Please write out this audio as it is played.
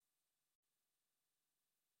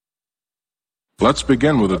Let's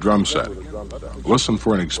begin with a drum set. Listen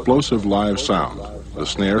for an explosive live sound. The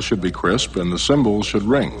snare should be crisp and the cymbals should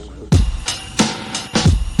ring.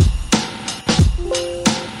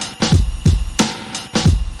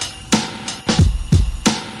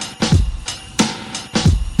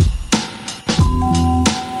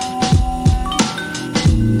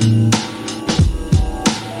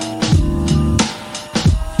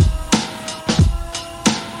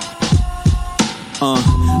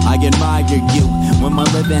 I admire you when my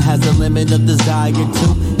living has a limit of desire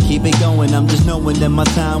to keep it going. I'm just knowing that my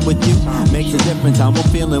time with you makes a difference. I'm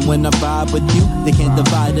feeling when I vibe with you. They can't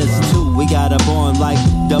divide us two. We got a bond like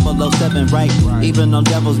 007, right? Even on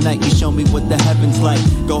Devil's Night, you show me what the heavens like.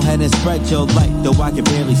 Go ahead and spread your light, though I can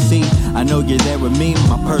barely see. I know you're there with me,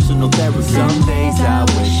 my personal therapy. Some days I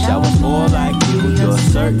wish I was more like you. Your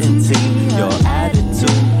certainty, your attitude.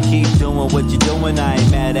 Keep doing what you're doing, I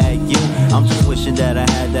ain't mad at you. I'm just wishing that I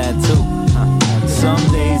had that too.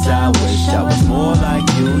 Some days I wish I was more like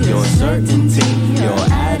you. Your certainty, your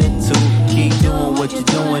attitude. Keep doing what you're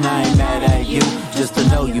doing, I ain't mad at you. Just to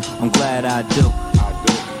know you, I'm glad I do.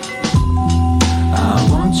 I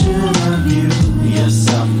want you to view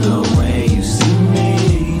yourself the way you see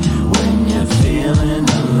me. When you're feeling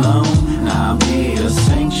alone, I'll be a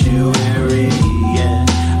sanctuary, yeah.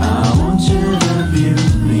 I want you to view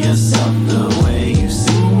yourself the way you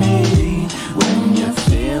see me. When you're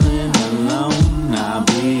feeling alone, I'll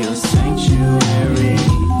be a sanctuary.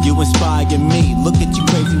 You inspire me. Look at you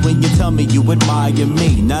crazy when you tell me you admire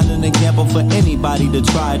me. Not an example for anybody to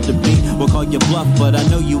try to be. We'll call you bluff, but I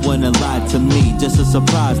know you wouldn't lie to me. Just a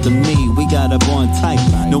surprise to me. We got a bond tight,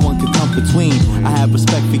 no one can come between. I have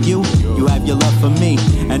respect for you, you have your love for me,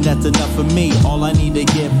 and that's enough for me. All I need to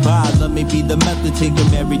get by, let me be the method to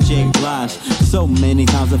get Mary J. Blige. So many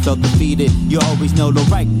times I felt defeated. You always know the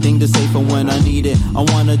right thing to say for when I need it. I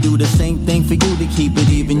wanna do the same thing for you to keep it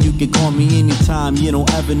even. You can call me anytime, you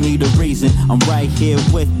don't ever need a reason. I'm right here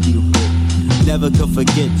with you, never could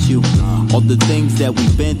forget you. All the things that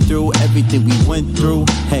we've been through, everything we went through.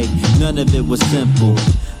 Hey, none of it was simple,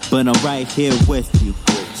 but I'm right here with you.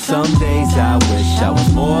 Some days I wish I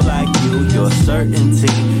was more like you. Your certainty,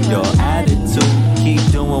 your attitude.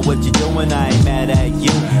 Keep doing what you're doing, I ain't mad at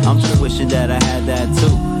you. I'm just wishing that I had that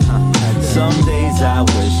too. Some days I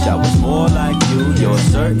wish I was more like you. Your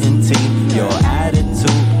certainty, your attitude.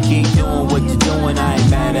 Keep doing what you're doing, I ain't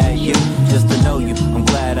mad at you. Just to know you, I'm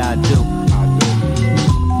glad I do.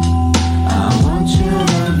 I want you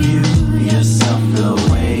to view yourself the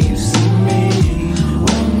way you see me.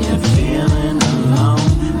 When you're feeling alone,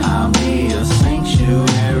 I'll be a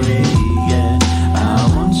sanctuary, yeah.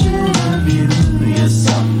 I want you to view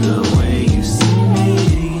yourself the way you see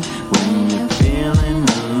me. When you're feeling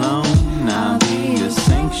alone, I'll be a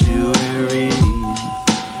sanctuary.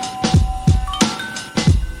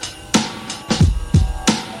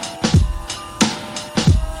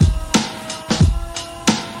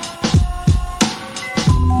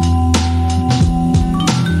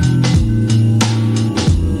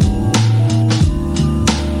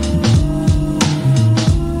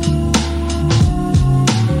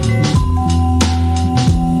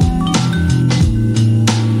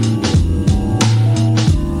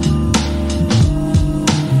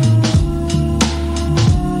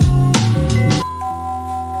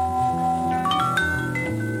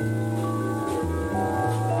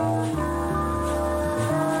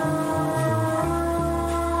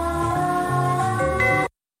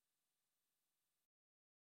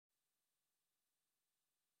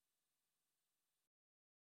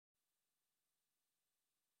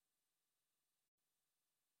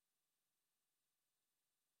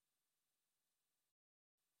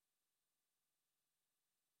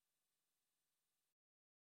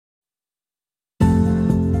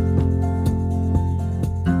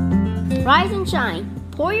 Rise and shine.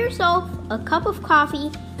 Pour yourself a cup of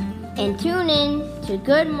coffee and tune in to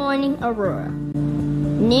Good Morning Aurora.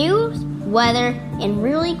 News, weather, and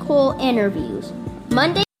really cool interviews.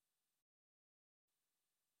 Monday.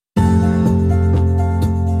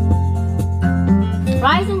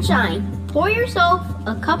 Rise and shine. Pour yourself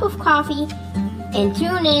a cup of coffee and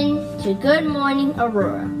tune in to Good Morning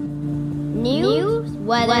Aurora. News,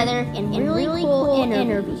 weather, and really cool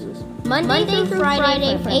interviews. Monday through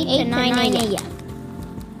Friday from 8 to 9 a.m.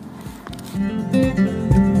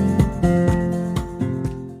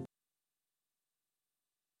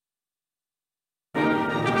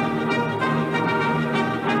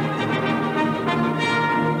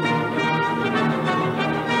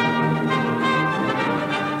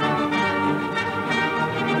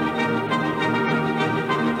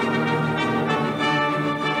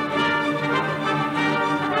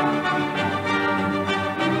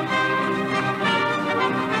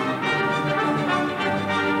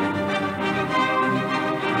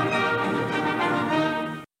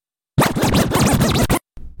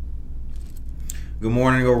 Good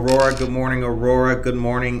morning, Aurora. Good morning, Aurora. Good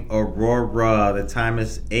morning, Aurora. The time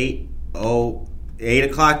is 8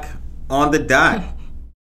 o'clock on the dot.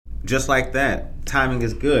 Just like that. Timing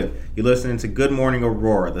is good. You're listening to Good Morning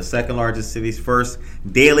Aurora, the second largest city's first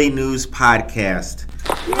daily news podcast.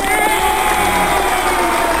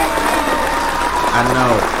 I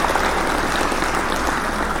know.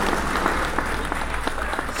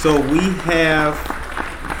 So we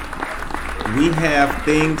have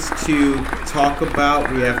things to talk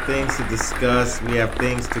about. We have things to discuss. We have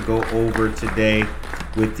things to go over today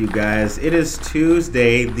with you guys. It is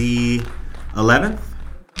Tuesday the 11th.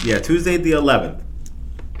 Yeah, Tuesday the 11th.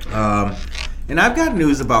 And I've got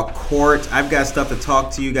news about court. I've got stuff to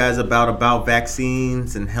talk to you guys about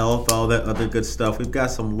vaccines and health, all that other good stuff. We've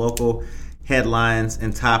got some local headlines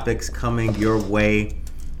and topics coming your way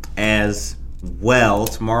as well.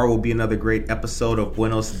 Tomorrow will be another great episode of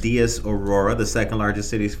Buenos Dias, Aurora, the second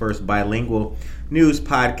largest city's first bilingual news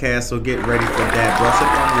podcast. So get ready for that. Brush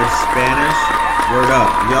up on your Spanish. Word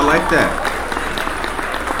up. Y'all like that?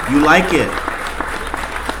 You like it?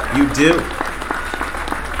 You do.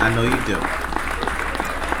 I know you do.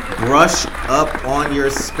 Brush up on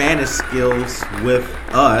your Spanish skills with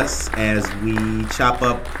us as we chop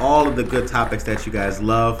up all of the good topics that you guys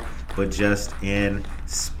love, but just in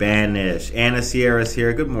Spanish. Anna Sierra's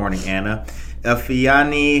here. Good morning, Anna.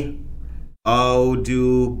 Efiani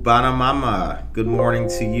Odubanamama. Good morning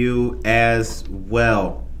to you as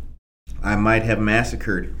well. I might have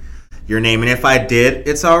massacred your name, and if I did,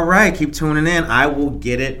 it's all right. Keep tuning in. I will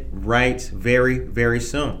get it right very, very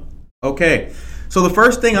soon. Okay, so the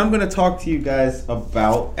first thing I'm going to talk to you guys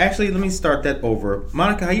about, actually, let me start that over.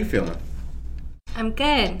 Monica, how you feeling? I'm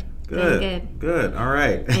good. Good. Good. All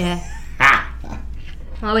right. Yeah.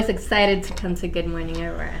 I'm always excited to come to Good Morning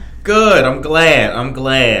Aurora. Good. I'm glad.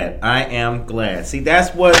 I am glad. See,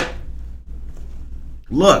 that's what.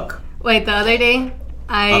 Look. Wait, the other day,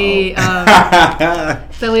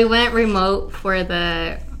 so we went remote for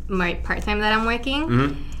my part-time that I'm working.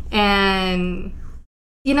 Mm-hmm. And,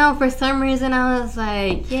 for some reason I was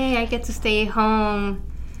like, yay, I get to stay home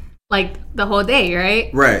like the whole day,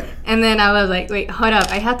 right? Right. And then I was like, wait, hold up.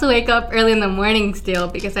 I have to wake up early in the morning still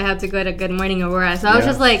because I have to go to Good Morning Aurora. So I was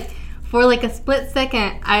just like, for like a split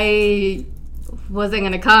second, I wasn't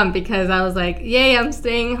going to come because I was like, yay, I'm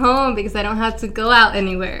staying home because I don't have to go out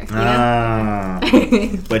anywhere. You know?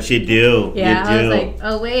 But you do. Yeah, you do. I was like,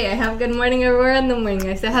 oh, wait, I have Good Morning Aurora in the morning.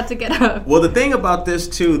 I still have to get up. Well, the thing about this,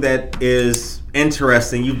 too, that is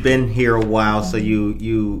interesting, you've been here a while, so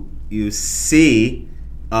you see...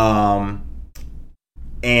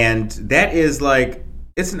 and that is like,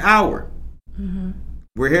 it's an hour. Mm-hmm.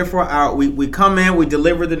 We're here for an hour. We come in, we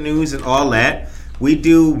deliver the news and all that. We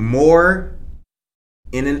do more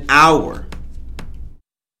in an hour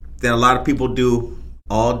than a lot of people do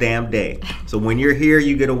all damn day. So when you're here,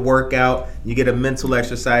 you get a workout, you get a mental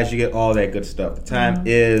exercise, you get all that good stuff. The time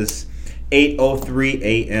is 8:03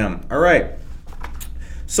 a.m. All right.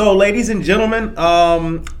 So, ladies and gentlemen,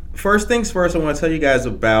 first things first, I want to tell you guys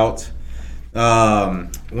about, I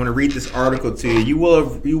want to read this article to you. You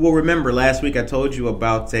will remember last week I told you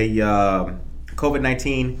about a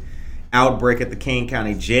COVID-19 outbreak at the Kane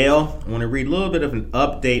County Jail. I want to read a little bit of an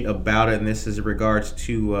update about it, and this is in regards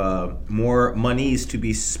to more monies to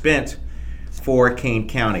be spent for Kane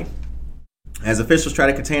County. As officials try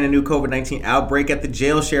to contain a new COVID-19 outbreak at the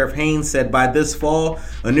jail, Sheriff Haynes said by this fall,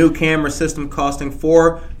 a new camera system costing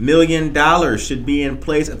 $4 million should be in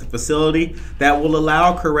place at the facility that will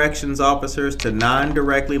allow corrections officers to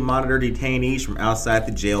non-directly monitor detainees from outside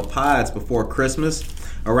the jail pods. Before Christmas,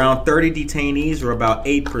 around 30 detainees, or about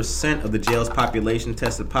 8% of the jail's population,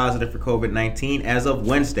 tested positive for COVID-19 as of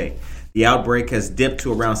Wednesday. The outbreak has dipped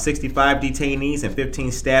to around 65 detainees and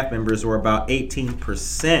 15 staff members, or about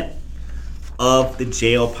 18% of the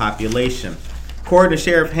jail population. According to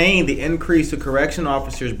Sheriff Haynes, the increase to correction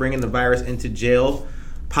officers bringing the virus into jail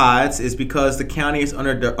pods is because the county is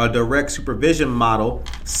under a direct supervision model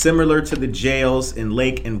similar to the jails in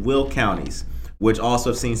Lake and Will counties, which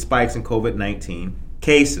also have seen spikes in COVID-19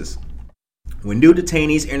 cases. When new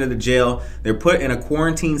detainees enter the jail, they're put in a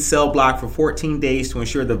quarantine cell block for 14 days to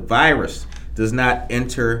ensure the virus does not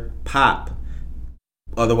enter POP,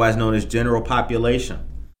 otherwise known as general population.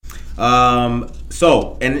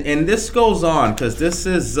 So this goes on because this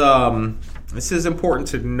is important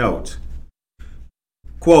to note.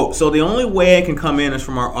 Quote, so the only way it can come in is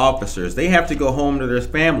from our officers. They have to go home to their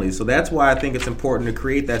families. So that's why I think it's important to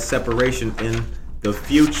create that separation in the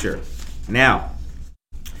future. Now,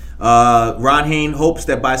 Ron Hain hopes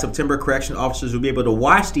that by September, correction officers will be able to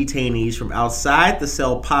watch detainees from outside the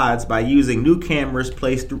cell pods by using new cameras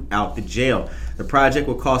placed throughout the jail. The project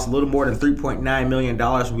will cost a little more than $3.9 million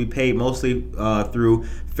and will be paid mostly through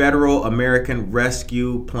Federal American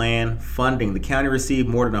Rescue Plan funding. The county received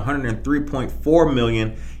more than $103.4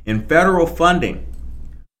 million in federal funding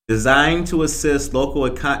designed to assist local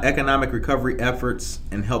economic recovery efforts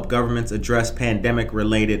and help governments address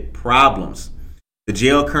pandemic-related problems. The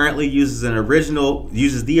jail currently uses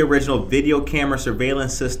the original video camera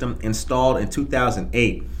surveillance system installed in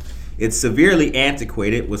 2008. It's severely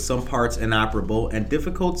antiquated, with some parts inoperable and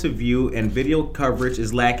difficult to view, and video coverage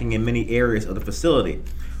is lacking in many areas of the facility,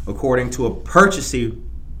 according to a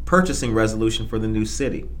purchasing resolution for the new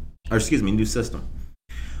system.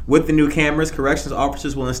 With the new cameras, corrections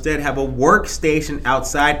officers will instead have a workstation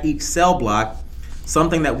outside each cell block,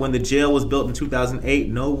 something that when the jail was built in 2008,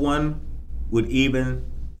 no one would even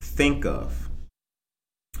think of.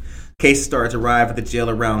 Cases started to arrive at the jail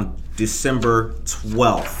around December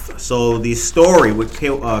 12th. So the story with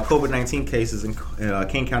COVID-19 cases in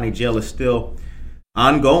Kane County Jail is still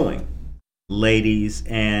ongoing, ladies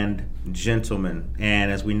and gentlemen.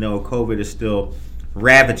 And as we know, COVID is still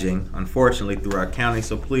ravaging, unfortunately, through our county.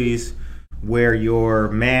 So please wear your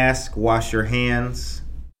mask, wash your hands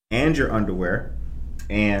and your underwear,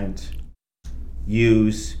 and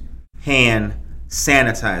use hand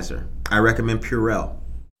sanitizer. I recommend Purell.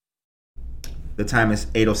 The time is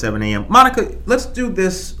 8:07 a.m. Monica, let's do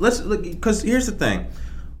this. Let's look, because here's the thing.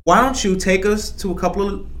 Why don't you take us to a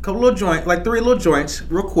couple of joints, like 3 little joints,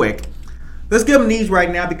 real quick. Let's give them these right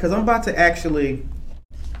now, because I'm about to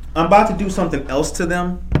do something else to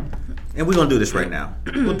them, and we're gonna do this right now.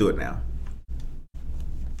 We'll do it now.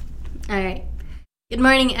 All right. Good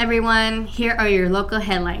morning, everyone. Here are your local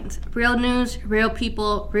headlines. Real news, real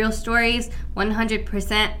people, real stories,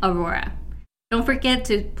 100% Aurora. Don't forget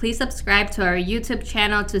to please subscribe to our YouTube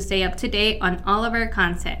channel to stay up to date on all of our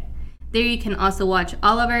content. There you can also watch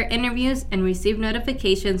all of our interviews and receive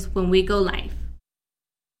notifications when we go live.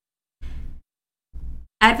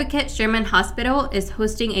 Advocate Sherman Hospital is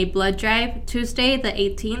hosting a blood drive Tuesday the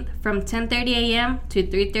 18th from 10:30 a.m. to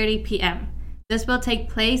 3:30 p.m. This will take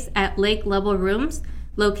place at Lake Level Rooms,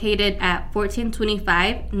 located at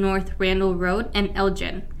 1425 North Randall Road in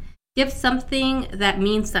Elgin. Give something that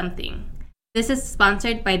means something. This is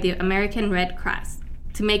sponsored by the American Red Cross.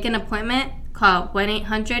 To make an appointment, call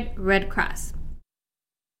 1-800-RED-CROSS.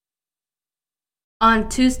 On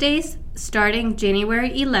Tuesdays, starting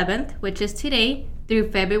January 11th, which is today,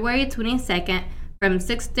 through February 22nd, from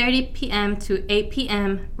 6:30 p.m. to 8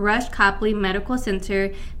 p.m., Rush Copley Medical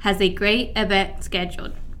Center has a great event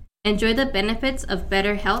scheduled. Enjoy the benefits of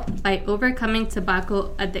better health by overcoming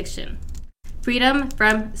tobacco addiction. Freedom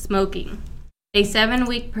from smoking. A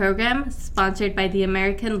 7-week program sponsored by the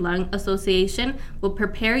American Lung Association will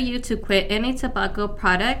prepare you to quit any tobacco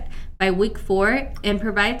product by week 4 and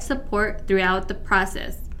provide support throughout the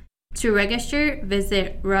process. To register,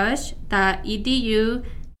 visit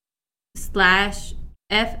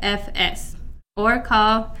rush.edu/FFS or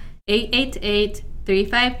call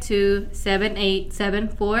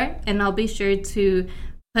 888-352-7874, and I'll be sure to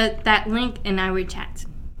put that link in our chat.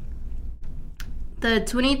 The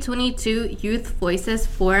 2022 Youth Voices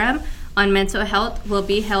Forum on Mental Health will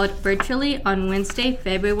be held virtually on Wednesday,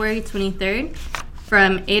 February 23rd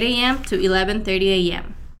from 8 a.m. to 11:30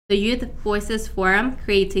 a.m. The Youth Voices Forum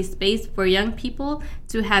creates a space for young people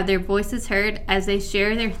to have their voices heard as they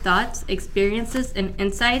share their thoughts, experiences, and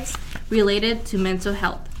insights related to mental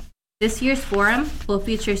health. This year's forum will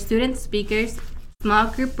feature student speakers, small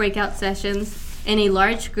group breakout sessions, and a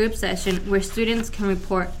large group session where students can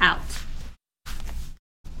report out.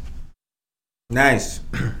 Nice.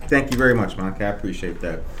 Thank you very much, Monica. I appreciate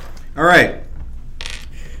that. All right.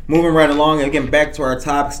 Moving right along. Again, back to our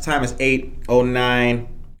topics. Time is 8:09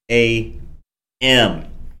 a.m.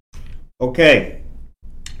 Okay.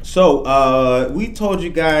 So, we told you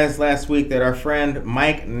guys last week that our friend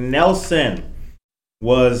Mike Nelson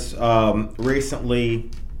was recently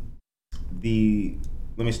the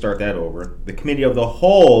Committee of the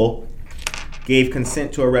Whole gave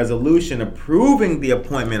consent to a resolution approving the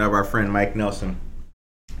appointment of our friend Mike Nelson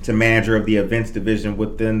to manager of the events division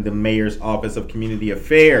within the Mayor's Office of Community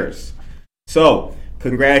Affairs. So,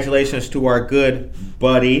 congratulations to our good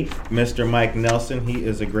buddy, Mr. Mike Nelson. He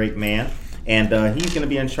is a great man, and he's going to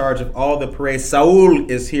be in charge of all the parades.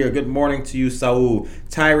 Saul is here. Good morning to you, Saul.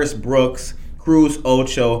 Tyrus Brooks, Cruz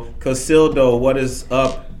Ocho, Casildo, what is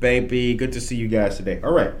up, baby? Good to see you guys today.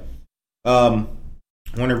 All right.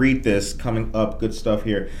 I want to read this coming up. Good stuff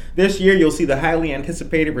here. This year, you'll see the highly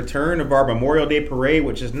anticipated return of our Memorial Day Parade,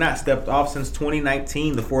 which has not stepped off since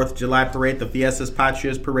 2019. The 4th of July Parade, the Fiestas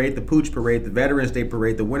Patrias Parade, the Pooch Parade, the Veterans Day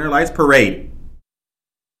Parade, the Winter Lights Parade,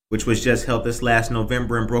 which was just held this last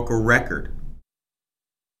November and broke a record.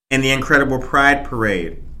 And the Incredible Pride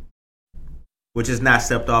Parade, which has not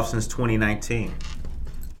stepped off since 2019.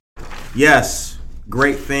 Yes,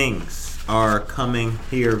 great things are coming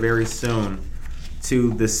here very soon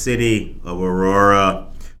to the city of Aurora.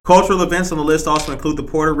 Cultural events on the list also include the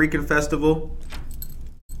Puerto Rican Festival.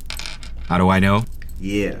 How do I know?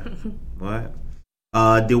 Yeah. What?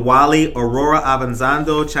 Diwali, Aurora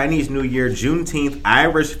Avanzando, Chinese New Year, Juneteenth,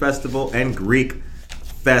 Irish Festival, and Greek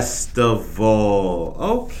Festival.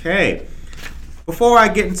 Okay. Before I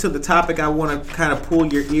get into the topic I want to kind of pull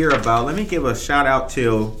your ear about, let me give a shout out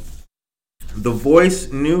to The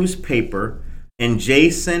Voice newspaper and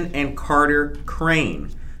Jason and Carter Crane.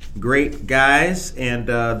 Great guys, and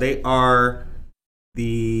they are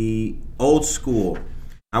the old school.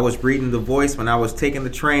 I was reading The Voice when I was taking the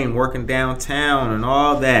train, working downtown and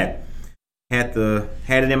all that. Had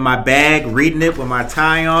it in my bag, reading it with my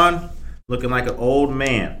tie on, looking like an old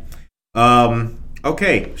man.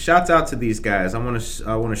 Okay, shouts out to these guys. I want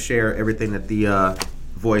to share everything that the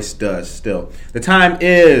Voice does still. The time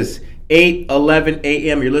is 8:11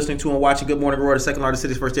 a.m. You're listening to and watching Good Morning Aurora, the second largest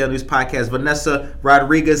city's first daily news podcast. Vanessa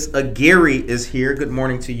Rodriguez Aguirre is here. Good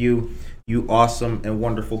morning to you, you awesome and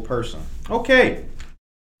wonderful person. Okay.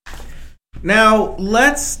 Now,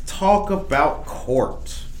 let's talk about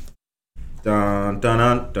court. Dun, dun,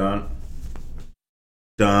 dun, dun.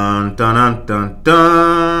 Dun, dun, dun, dun,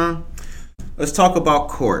 dun. Let's talk about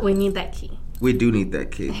court. We need that key. We do need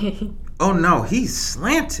that key. Oh, no, he's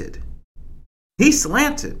slanted. He's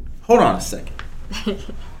slanted. Hold on a second. Let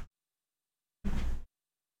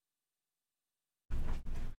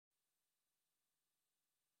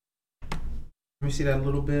me see that a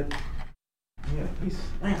little bit. Yeah, he's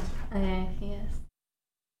slanted. Okay, yes.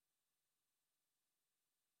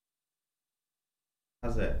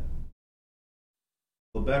 How's that? A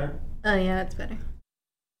little better? Oh, yeah, that's better.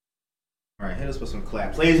 All right, hit us with some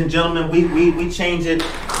claps. Ladies and gentlemen, we change it.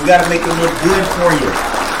 We got to make it look good for you.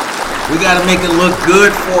 We got to make it look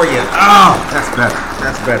good for you. Oh, that's better.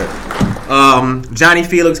 That's better. Johnny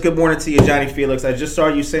Felix, good morning to you, Johnny Felix. I just saw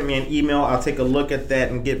you sent me an email. I'll take a look at that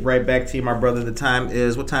and get right back to you, my brother. What time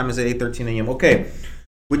is it? 8:13 a.m. Okay.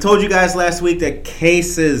 We told you guys last week that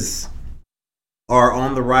cases are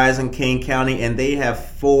on the rise in Kane County, and they have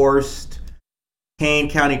forced Kane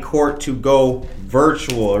County Court to go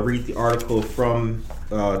virtual. I'll read the article from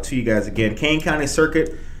to you guys again. Kane County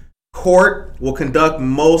Circuit Court will conduct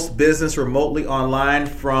most business remotely online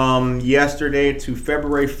from yesterday to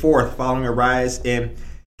February 4th following a rise in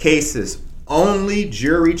cases. Only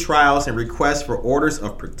jury trials and requests for orders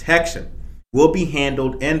of protection will be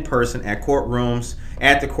handled in person at courtrooms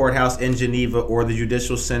at the courthouse in Geneva or the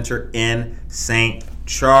Judicial Center in St.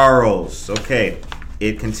 Charles. Okay,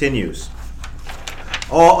 it continues.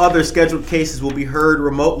 All other scheduled cases will be heard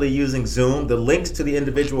remotely using Zoom. The links to the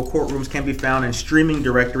individual courtrooms can be found in streaming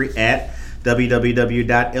directory at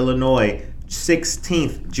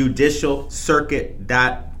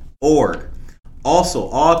www.illinois16thjudicialcircuit.org. Also,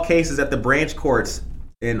 all cases at the branch courts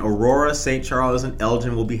in Aurora, St. Charles, and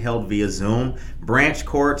Elgin will be held via Zoom. Branch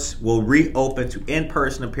courts will reopen to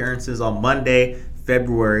in-person appearances on Monday,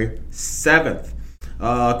 February 7th.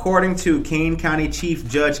 According to Kane County Chief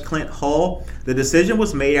Judge Clint Hull, the decision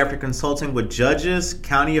was made after consulting with judges,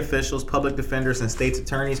 county officials, public defenders, and state's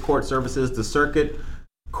attorneys, court services, the circuit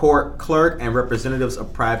court clerk, and representatives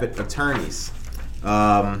of private attorneys.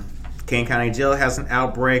 Kane County Jail has an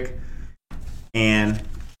outbreak, and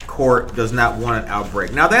court does not want an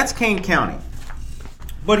outbreak. Now, that's Kane County.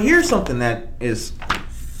 But here's something that is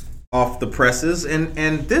off the presses,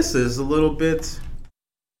 and this is a little bit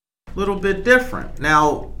different.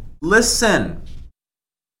 Now, listen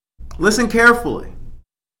carefully.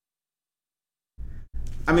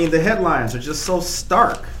 I mean, the headlines are just so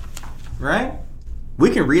stark, right? We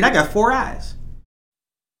can read. I got 4 eyes.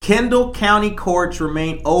 Kendall County courts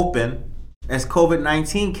remain open as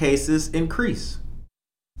COVID-19 cases increase.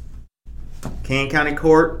 Kane County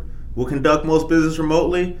Court will conduct most business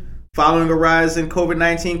remotely following a rise in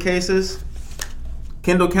COVID-19 cases.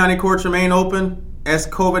 Kendall County courts remain open as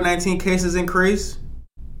COVID-19 cases increase.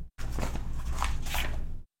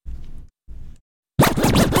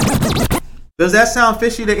 Does that sound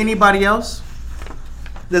fishy to anybody else?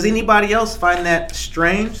 Does anybody else find that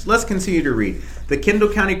strange? Let's continue to read. The Kendall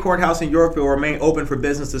County Courthouse in Yorkville will remain open for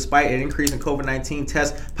business despite an increase in COVID-19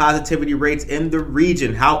 test positivity rates in the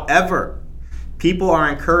region. However, People are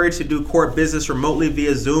encouraged to do court business remotely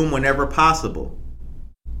via Zoom whenever possible.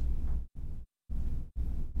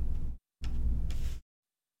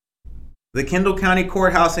 The Kendall County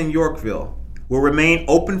Courthouse in Yorkville will remain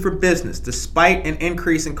open for business despite an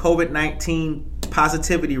increase in COVID-19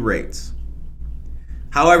 positivity rates.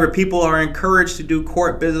 However, people are encouraged to do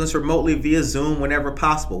court business remotely via Zoom whenever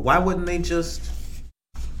possible. Why wouldn't they just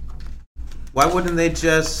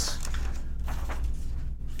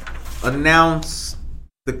announce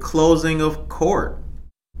the closing of court?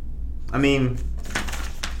 I mean,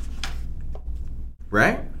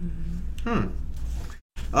 right?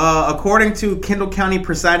 According to Kendall County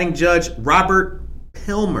Presiding Judge Robert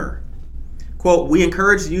Pilmer, quote, "We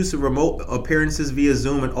encourage the use of remote appearances via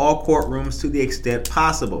Zoom in all courtrooms to the extent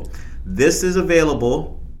possible. This is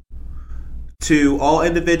available to all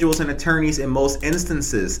individuals and attorneys in most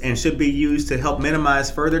instances and should be used to help minimize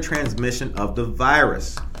further transmission of the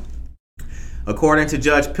virus." According to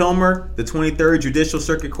Judge Pilmer, the 23rd Judicial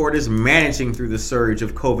Circuit Court is managing through the surge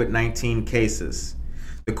of COVID-19 cases.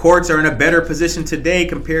 The courts are in a better position today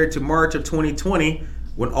compared to March of 2020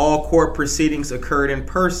 when all court proceedings occurred in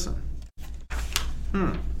person.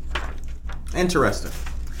 Interesting.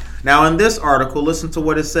 Now in this article, listen to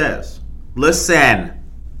what it says. Listen.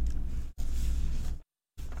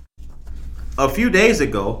 A few days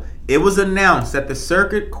ago, it was announced that the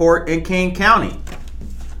Circuit Court in Kane County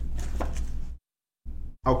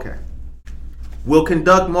will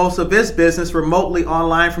conduct most of its business remotely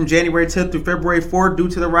online from January 10th through February 4th due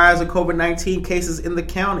to the rise of COVID-19 cases in the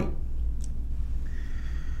county.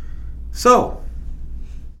 So,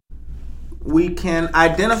 we can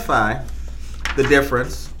identify the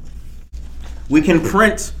difference. We can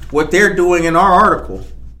print what they're doing in our article.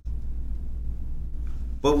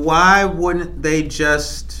 But why wouldn't they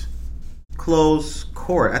just close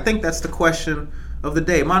court? I think that's the question of the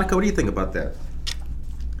day. Monica, what do you think about that?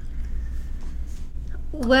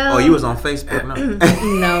 Well, oh, you was on Facebook? No.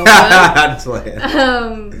 No.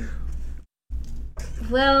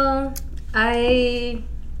 Well, I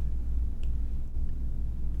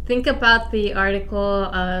think about the article.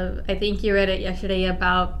 I think you read it yesterday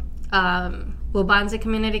about Waubonsie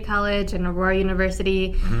Community College and Aurora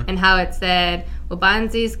University, and how it said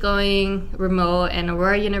Waubonsie's going remote and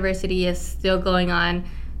Aurora University is still going on.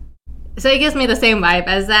 So it gives me the same vibe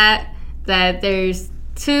as that there's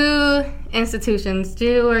two institutions,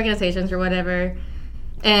 two organizations or whatever,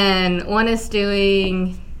 and one is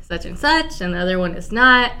doing such and such and the other one is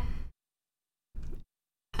not.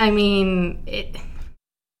 I mean,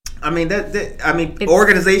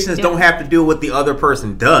 organizations don't have to do what the other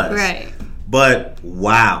person does. Right. But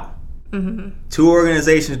wow. Two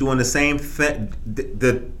organizations doing the same thing.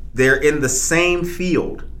 They're in the same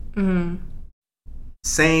field.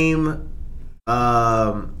 Same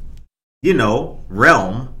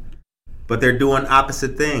realm, but they're doing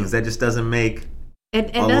opposite things. That just doesn't make a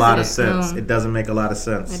lot of sense. No. It doesn't make a lot of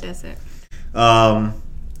sense. It doesn't.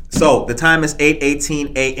 So the time is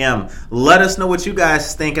 8:18 a.m. Let us know what you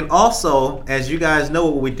guys think. And also, as you guys know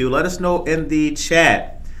what we do, let us know in the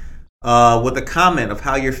chat with a comment of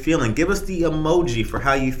how you're feeling. Give us the emoji for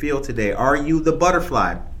how you feel today. Are you the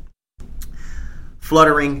butterfly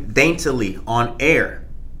fluttering daintily on air?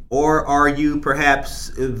 Or are you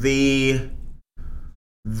perhaps the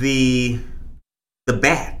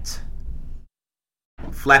bat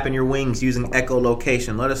flapping your wings using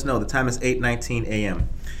echolocation? Let us know. The time is 8:19 a.m.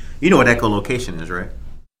 You know what echolocation is, right?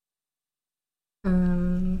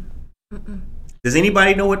 Does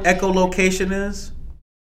anybody know what echolocation is?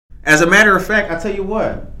 As a matter of fact, I'll tell you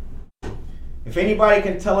what. If anybody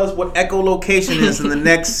can tell us what echolocation is in the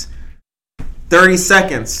next 30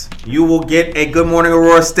 seconds, you will get a Good Morning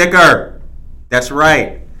Aurora sticker. That's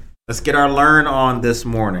right. Let's get our learn on this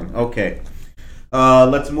morning. Okay.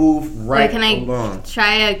 Let's move right along. Can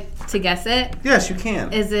I try to guess it? Yes, you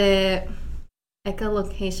can. Is it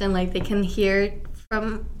echolocation, like they can hear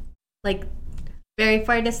from like very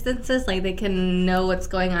far distances, like they can know what's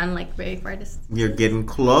going on like very far distance? You're getting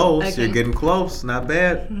close. Okay. You're getting close. Not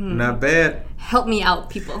bad. Not bad. Help me out,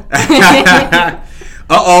 people.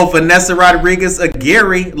 Vanessa Rodriguez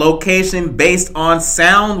Aguirre, location based on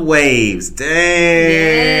sound waves. Damn.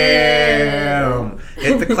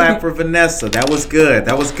 Hit the clap for Vanessa. That was good.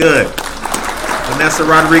 Vanessa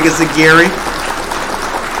Rodriguez Aguirre.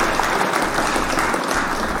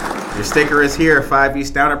 Your sticker is here. 5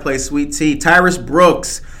 East Downer Place, Sweet Tea. Tyrus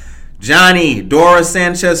Brooks. Johnny. Dora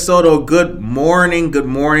Sanchez Soto. Good morning.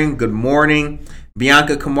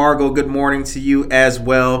 Bianca Camargo. Good morning to you as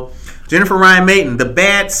well. Jennifer Ryan Mayton, the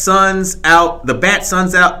Bat Suns out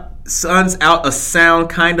sends out a sound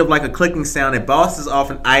kind of like a clicking sound. It bounces off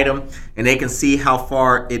an item and they can see how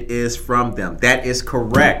far it is from them. That is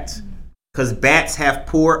correct. Because bats have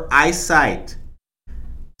poor eyesight.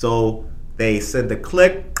 So they send the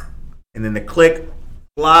click and then the click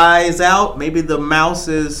flies out. Maybe the mouse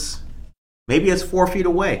it's 4 feet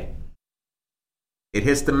away. It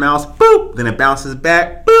hits the mouse, boop, then it bounces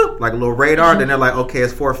back, boop, like a little radar. Then they're like, okay,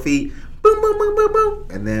 it's 4 feet, boom, boom, boom, boom, boom.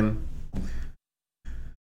 And then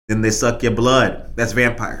they suck your blood. That's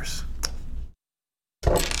vampires.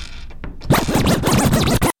 Oh,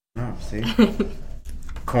 see?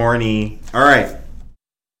 Corny. All right.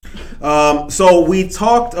 So we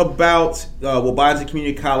talked about Waubonsee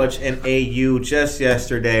Community College and AU just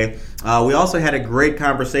yesterday. We also had a great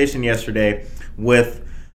conversation yesterday with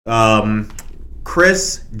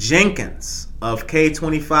Chris Jenkins of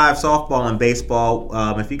K25 softball and baseball.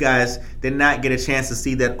 If you guys did not get a chance to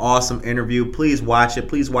see that awesome interview, please watch it.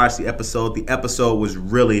 Please watch the episode. The episode was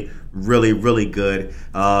really, really, really good.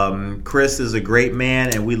 Chris is a great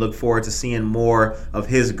man, and we look forward to seeing more of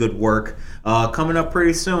his good work coming up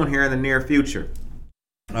pretty soon here in the near future.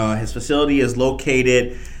 His facility is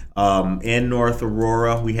located in North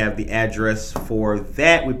Aurora. We have the address for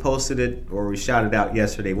that. We posted it, or we shouted out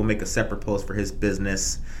yesterday. We'll make a separate post for his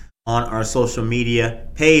business on our social media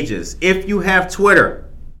pages. If you have Twitter,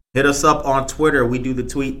 hit us up on Twitter. We do the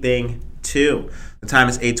tweet thing too. The time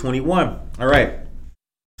is 8:21. All right.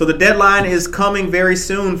 So the deadline is coming very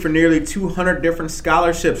soon for nearly 200 different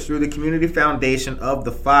scholarships through the Community Foundation of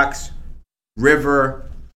the Fox River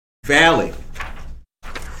Valley.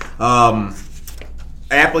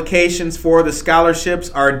 Applications for the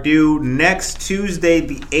scholarships are due next Tuesday,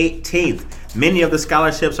 the 18th. Many of the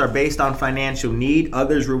scholarships are based on financial need.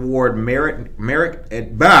 Others reward merit.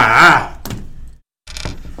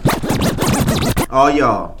 All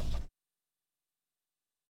y'all.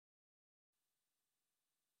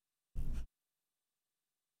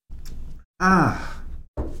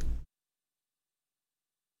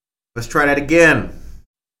 Let's try that again.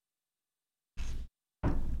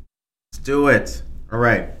 Let's do it. All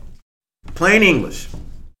right. Plain English.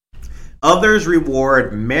 Others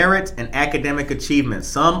reward merit and academic achievement.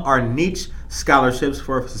 Some are niche scholarships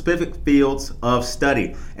for specific fields of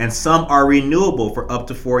study, and some are renewable for up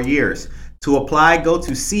to 4 years. To apply, go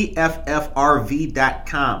to cffrv.com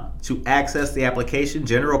to access the application,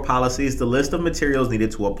 general policies, the list of materials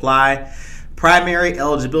needed to apply, primary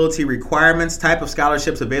eligibility requirements, type of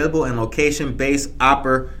scholarships available, and location-based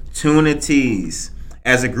opportunities.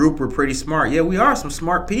 As a group, we're pretty smart. Yeah, we are some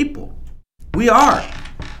smart people. We are.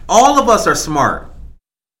 All of us are smart.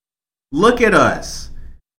 Look at us.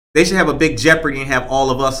 They should have a big Jeopardy and have all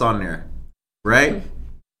of us on there. Right?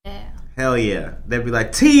 Yeah. Hell yeah. They'd be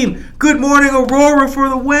like, Team Good Morning Aurora for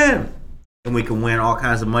the win. And we can win all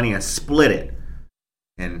kinds of money and split it.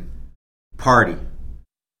 And party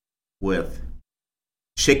with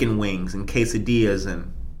chicken wings and quesadillas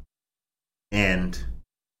and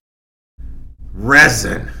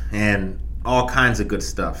resin and all kinds of good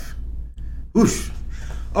stuff. Whoosh.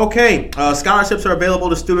 Okay, scholarships are available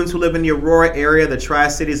to students who live in the Aurora area, the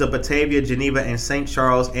Tri-Cities of Batavia, Geneva, and St.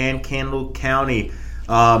 Charles, and Kendall County.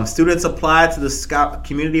 Students apply to the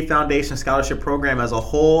Community Foundation Scholarship Program as a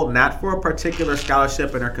whole, not for a particular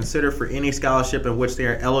scholarship, and are considered for any scholarship in which they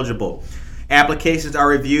are eligible. Applications are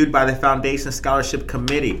reviewed by the Foundation Scholarship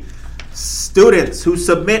Committee. Students who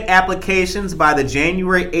submit applications by the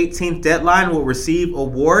January 18th deadline will receive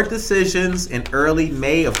award decisions in early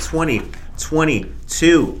May of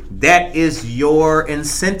 2022. That is your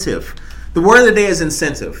incentive. The word of the day is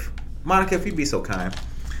incentive. Monica, if you'd be so kind.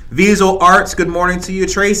 Visual Arts, good morning to you.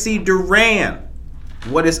 Tracy Duran.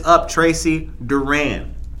 What is up, Tracy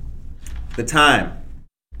Duran? The time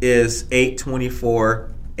is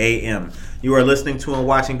 8:24 a.m. You are listening to and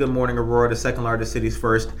watching Good Morning Aurora, the second largest city's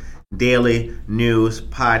first daily news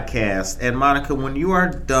podcast. And Monica, when you are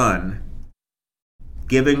done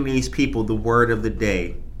giving these people the word of the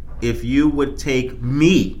day, if you would take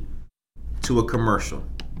me to a commercial.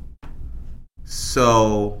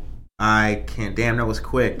 So I can't. Damn, that was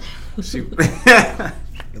quick.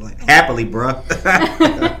 Like, happily, bro.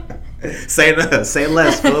 Say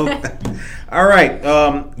less, fool. All right,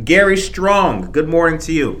 Gary Strong. Good morning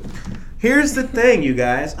to you. Here's the thing, you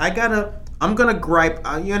guys. I'm gonna gripe.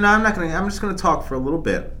 I'm just gonna talk for a little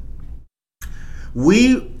bit.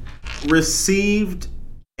 We received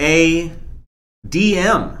a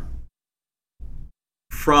DM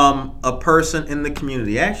from a person in the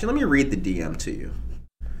community. Actually, let me read the DM to you.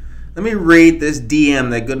 Let me read this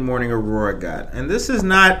DM that Good Morning Aurora got. And this is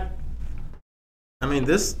not,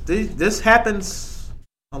 this happens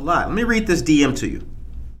a lot. Let me read this DM to you.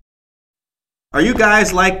 Are you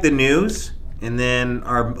guys like the news? And then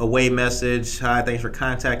our away message, hi, thanks for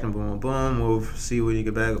contacting, boom, boom, boom. We'll see when you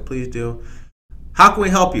get back. Please do. How can we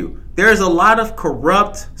help you? There's a lot of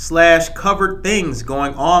corrupt / covered things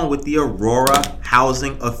going on with the Aurora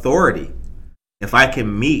Housing Authority. If I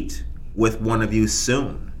can meet with one of you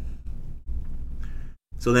soon.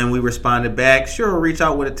 So then we responded back, sure, reach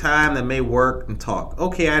out with a time that may work and talk.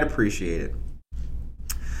 Okay, I'd appreciate it.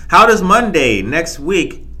 How does Monday next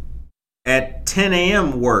week at 10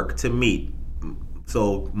 a.m. work to meet?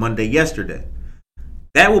 So Monday yesterday.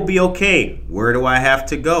 That will be okay. Where do I have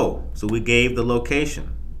to go? So we gave the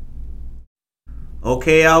location.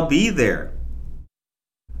 Okay, I'll be there.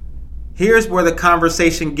 Here's where the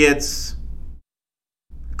conversation gets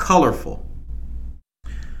colorful.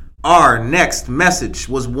 Our next message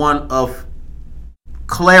was one of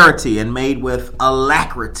clarity and made with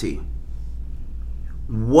alacrity.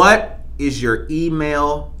 What is your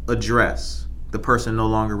email address? The person no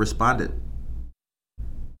longer responded.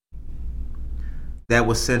 That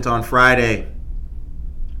was sent on Friday.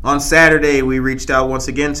 On Saturday, we reached out once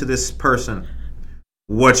again to this person.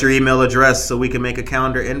 What's your email address so we can make a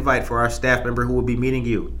calendar invite for our staff member who will be meeting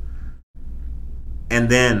you? And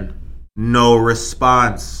then no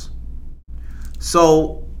response.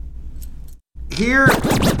 So here's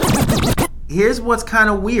what's kind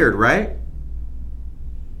of weird, right?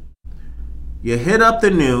 You hit up the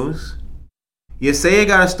news. You say you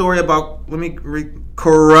got a story about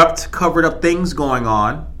corrupt, covered up things going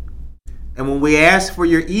on. And when we ask for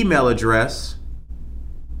your email address,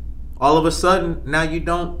 all of a sudden, now you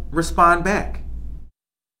don't respond back.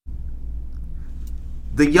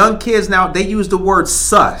 The young kids now, they use the word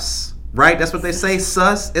sus, right? That's what they say,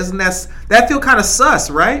 sus. Isn't that feel kind of sus,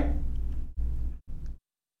 right?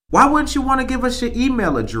 Why wouldn't you want to give us your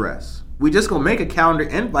email address? We just going to make a calendar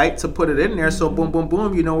invite to put it in there. So boom, boom,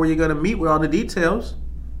 boom, you know where you're going to meet with all the details.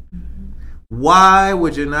 Why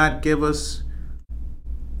would you not give us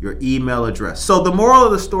your email address? So the moral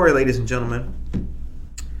of the story, ladies and gentlemen,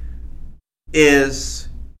 is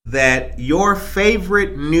that your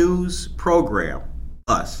favorite news program,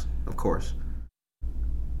 us, of course,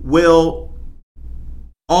 will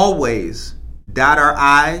always dot our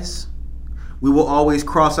I's. We will always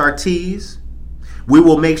cross our T's. We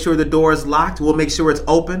will make sure the door is locked. We'll make sure it's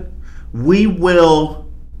open. We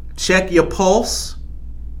will check your pulse.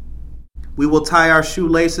 We will tie our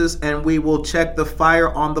shoelaces and we will check the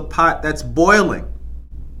fire on the pot that's boiling.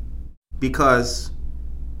 Because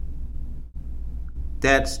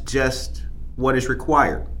that's just what is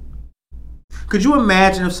required. Could you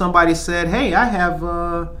imagine if somebody said, hey, I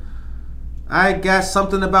got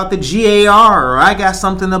something about the GAR, or I got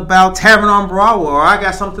something about Tavern on Broadway, or I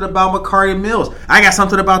got something about McCarty Mills. I got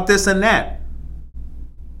something about this and that.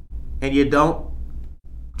 And you don't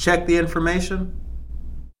check the information?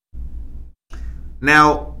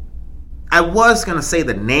 Now, I was going to say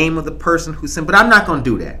the name of the person who sent, but I'm not going to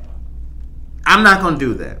do that. I'm not going to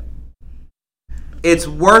do that. It's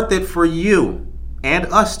worth it for you and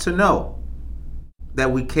us to know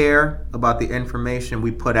that we care about the information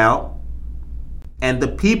we put out and the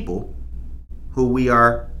people who we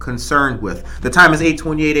are concerned with. The time is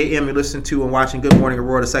 8:28 a.m. You're listening to and watching Good Morning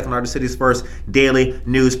Aurora, the second largest city's first daily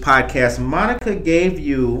news podcast. Monica gave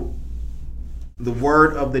you the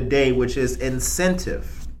word of the day, which is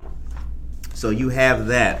incentive. So you have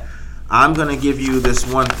that. I'm going to give you this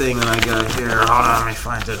one thing that I got here. Hold on, let me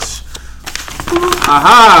find this.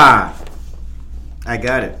 Aha! I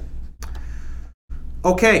got it.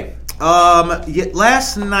 Okay.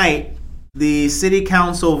 Last night, the city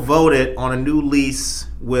council voted on a new lease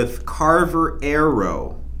with Carver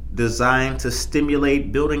Aero designed to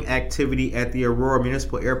stimulate building activity at the Aurora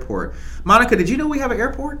Municipal Airport. Monica, did you know we have an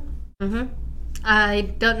airport? Mm-hmm.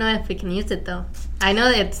 I don't know if we can use it, though. I know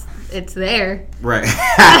it's there. Right.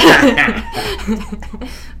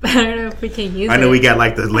 But I don't know if we can use it. I know we got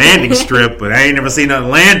like the landing strip, but I ain't never seen nothing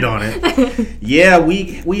land on it. Yeah,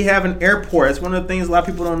 we have an airport. It's one of the things a lot of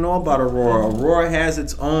people don't know about Aurora. Aurora has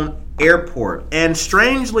its own airport. And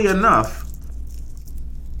strangely enough,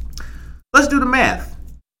 let's do the math.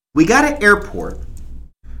 We got an airport.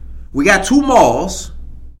 We got 2 malls.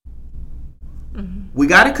 Mm-hmm. We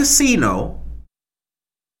got a casino.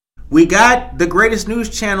 We got the greatest news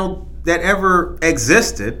channel that ever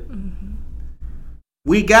existed. Mm-hmm.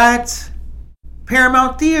 We got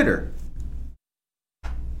Paramount Theater.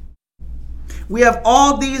 We have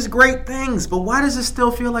all these great things, but why does it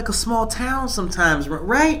still feel like a small town sometimes,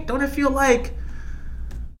 right? Don't it feel like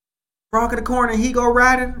Frog in the Corner and He Go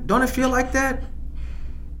Riding? Don't it feel like that?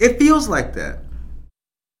 It feels like that.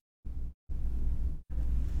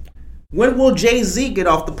 When will Jay-Z get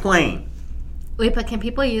off the plane? Wait, but can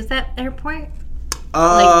people use that airport?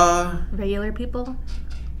 Regular people?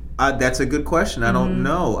 That's a good question. I don't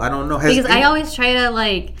know. Because I always try to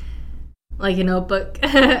book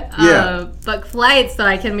book flights so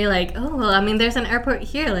I can be like, oh, well, I mean, there's an airport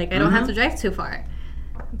here. Like, I don't have to drive too far.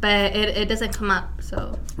 But it doesn't come up,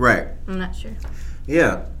 so right. I'm not sure.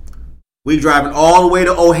 Yeah. We driving all the way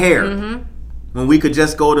to O'Hare when we could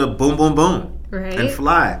just go to boom, boom, boom. Right. And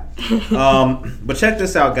fly. But check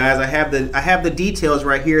this out, guys. I have the details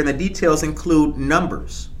right here, and the details include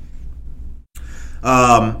numbers.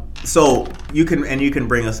 So you can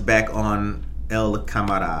bring us back on El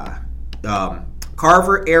Camara.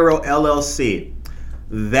 Carver Aero LLC.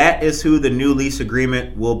 That is who the new lease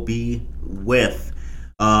agreement will be with.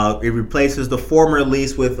 It replaces the former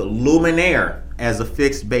lease with Luminaire as a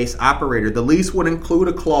fixed base operator. The lease would include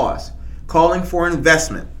a clause calling for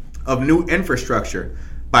investment of new infrastructure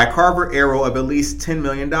by Carver Aero of at least $10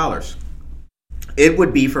 million. It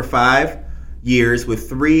would be for 5 years with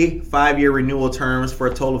 3 5-year renewal terms for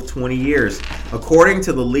a total of 20 years. According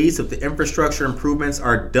to the lease, if the infrastructure improvements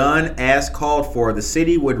are done as called for, the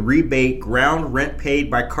city would rebate ground rent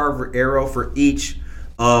paid by Carver Aero for each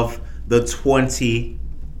of the 20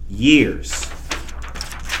 years.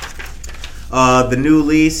 The new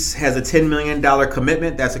lease has a $10 million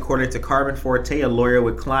commitment. That's according to Carmen Forte, a lawyer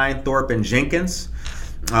with Klein, Thorpe, and Jenkins.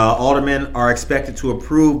 Aldermen are expected to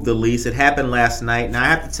approve the lease. It happened last night. Now, I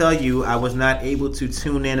have to tell you, I was not able to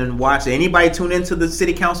tune in and watch. Anybody tune into the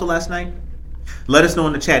city council last night? Let us know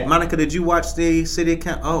in the chat. Monica, did you watch the city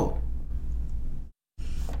council? Oh.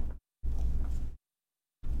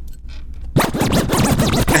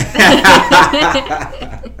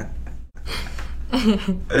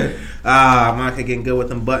 Monica getting good with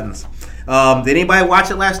them buttons. Did anybody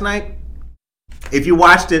watch it last night? If you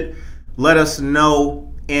watched it, let us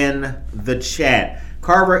know in the chat.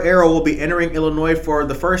 Carver Aero will be entering Illinois for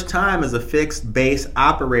the first time as a fixed base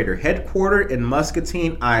operator. Headquartered in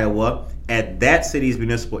Muscatine, Iowa, at that city's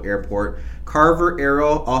municipal airport, Carver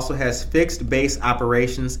Aero also has fixed base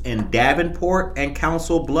operations in Davenport and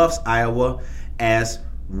Council Bluffs, Iowa, as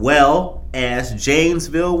well as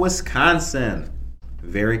Janesville, Wisconsin.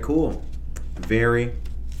 Very cool. Very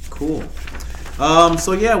cool.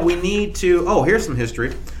 So yeah, we need to... Oh, here's some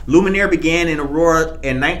history. Luminaire began in Aurora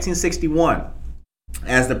in 1961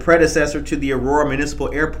 as the predecessor to the Aurora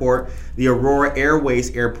Municipal Airport, the Aurora Airways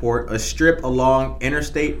Airport, a strip along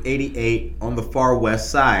Interstate 88 on the far west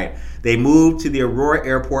side. They moved to the Aurora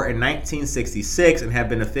Airport in 1966 and have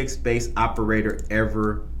been a fixed base operator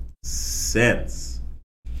ever since.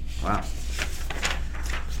 Wow.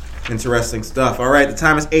 Interesting stuff. All right, the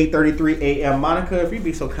time is 8:33 a.m. Monica, if you'd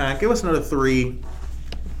be so kind, give us another three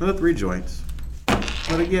joints.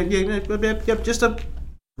 Just a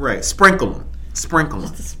sprinkle them.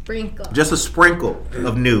 Just a sprinkle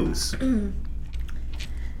of news.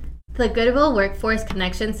 The Goodwill Workforce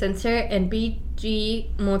Connection Center and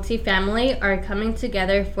BG Multifamily are coming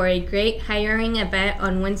together for a great hiring event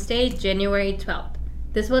on Wednesday, January 12th.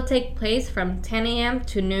 This will take place from 10 a.m.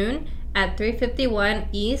 to noon at 351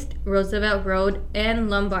 East Roosevelt Road in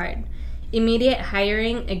Lombard. Immediate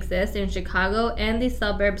hiring exists in Chicago and the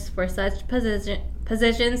suburbs for such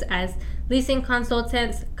positions as leasing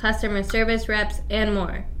consultants, customer service reps, and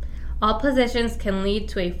more. All positions can lead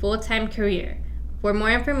to a full-time career. For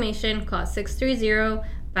more information, call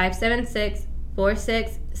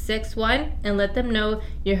 630-576-4661 and let them know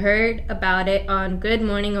you heard about it on Good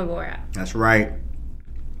Morning Aurora. That's right.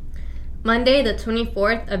 Monday, the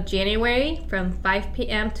 24th of January, from 5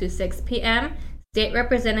 p.m. to 6 p.m., State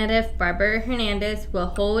Representative Barbara Hernandez will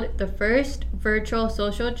hold the first virtual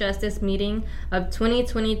social justice meeting of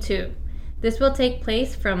 2022. This will take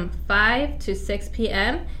place from 5 to 6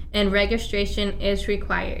 p.m. and registration is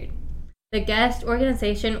required. The guest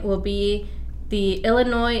organization will be the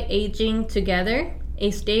Illinois Aging Together,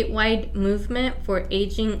 a statewide movement for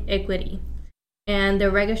aging equity. And the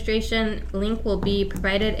registration link will be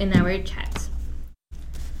provided in our chat.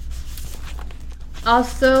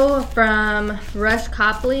 Also from Rush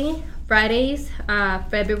Copley, Fridays,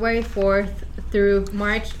 February 4th through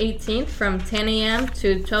March 18th from 10 a.m.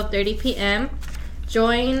 to 12:30 p.m.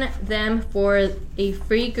 Join them for a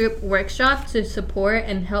free group workshop to support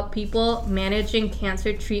and help people managing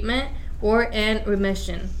cancer treatment or in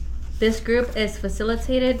remission. This group is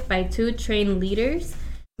facilitated by 2 trained leaders,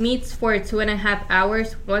 meets for 2.5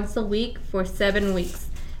 hours once a week for 7 weeks,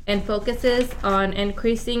 and focuses on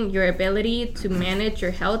increasing your ability to manage your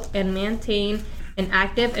health and maintain an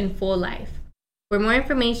active and full life. For more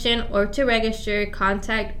information or to register,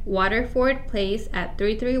 contact Waterford Place at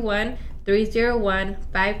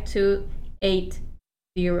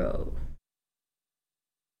 331-301-5280.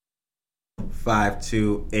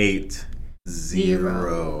 5280.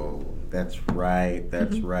 That's right.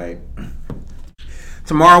 That's right.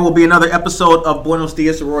 Tomorrow will be another episode of Buenos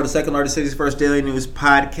Dias Aurora, the second largest city's first daily news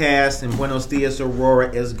podcast. And Buenos Dias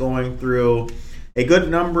Aurora is going through a good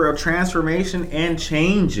number of transformation and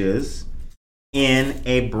changes in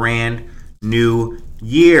a brand new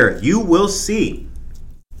year. You will see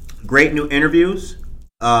great new interviews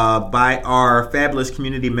by our fabulous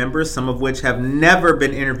community members, some of which have never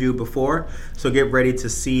been interviewed before. So get ready to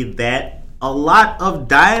see that. A lot of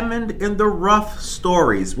diamond in the rough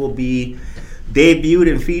stories will be debuted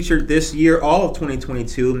and featured this year, all of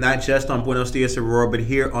 2022, not just on Buenos Dias Aurora, but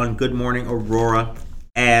here on Good Morning Aurora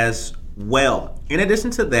as well. In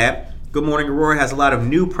addition to that, Good Morning Aurora has a lot of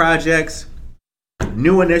new projects,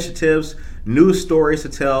 new initiatives, new stories to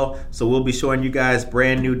tell. So we'll be showing you guys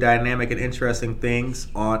brand new, dynamic, and interesting things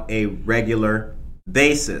on a regular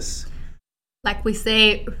basis. Like we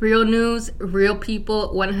say, real news, real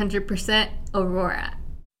people, 100% Aurora.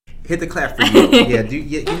 Hit the clap for you.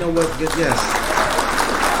 You know what? Yes.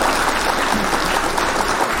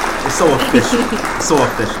 It's so official. It's so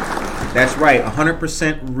official. That's right.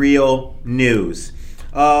 100% real news.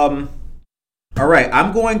 All right,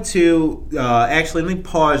 I'm going to actually let me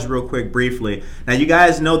pause real quick briefly. Now, you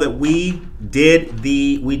guys know that we did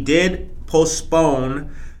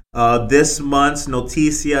postpone this month's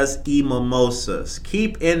Noticias y Mimosas.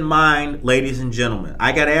 Keep in mind, ladies and gentlemen,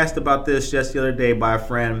 I got asked about this just the other day by a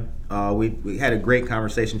friend. We had a great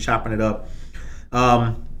conversation, chopping it up.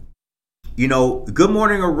 Good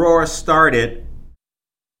Morning Aurora started,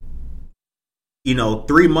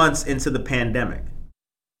 3 months into the pandemic.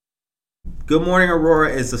 Good Morning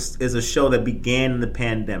Aurora is a show that began in the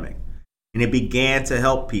pandemic, and it began to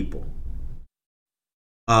help people.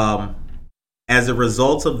 As a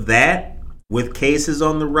result of that, with cases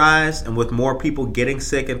on the rise and with more people getting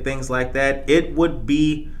sick and things like that, it would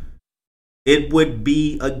be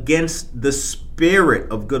against the spirit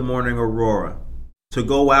of Good Morning Aurora to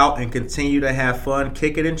go out and continue to have fun,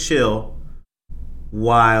 kick it and chill,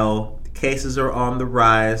 while cases are on the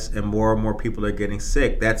rise and more people are getting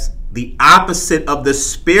sick. That's the opposite of the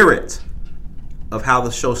spirit of how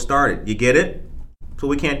the show started. You get it? So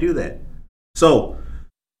we can't do that. So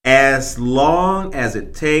as long as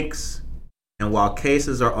it takes, and while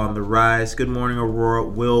cases are on the rise, Good Morning Aurora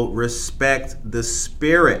will respect the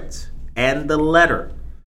spirit and the letter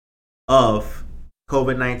of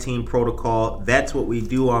COVID-19 protocol. That's what we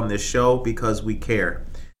do on this show because we care.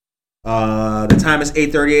 The time is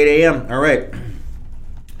 8:38 a.m. All right.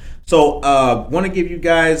 So want to give you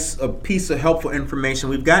guys a piece of helpful information.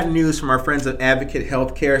 We've got news from our friends at Advocate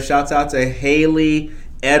Healthcare. Shouts out to Haley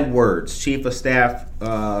Edwards, Chief of Staff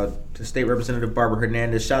to State Representative Barbara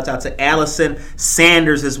Hernandez. Shouts out to Allison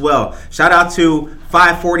Sanders as well. Shout out to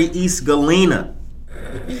 540 East Galena.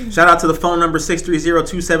 Shout out to the phone number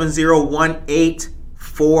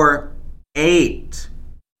 630-270-1848.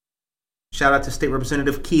 Shout out to State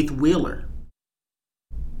Representative Keith Wheeler.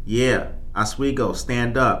 Yeah, Oswego,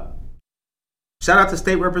 stand up. Shout out to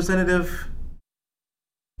State Representative.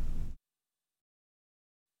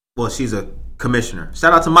 Well, she's a commissioner.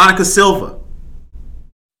 Shout out to Monica Silva.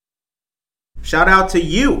 Shout out to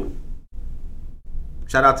you.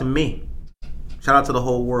 Shout out to me. Shout out to the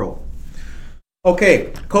whole world.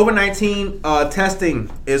 Okay, COVID-19 testing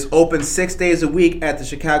is open 6 days a week at the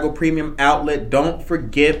Chicago Premium Outlet. Don't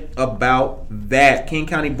forget about that. King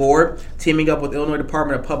County Board teaming up with Illinois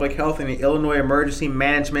Department of Public Health and the Illinois Emergency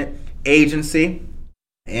Management Agency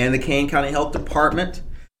and the King County Health Department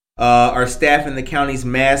are staffing the county's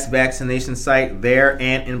mass vaccination site there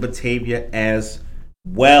and in Batavia as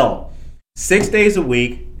well. 6 days a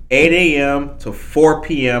week, 8 a.m. to 4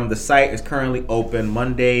 p.m. The site is currently open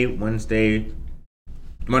Monday,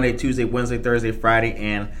 Tuesday, Wednesday, Thursday, Friday,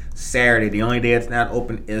 and Saturday. The only day it's not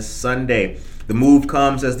open is Sunday. The move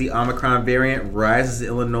comes as the Omicron variant rises in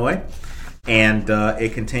Illinois, and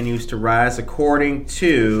it continues to rise according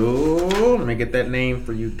to, let me get that name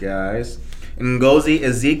for you guys, Ngozi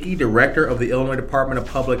Ezeki, director of the Illinois Department of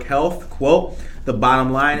Public Health. Quote, "The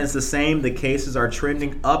bottom line is the same. The cases are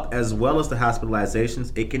trending up as well as the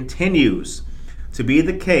hospitalizations. It continues to be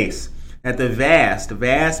the case that the vast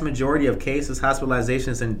majority of cases,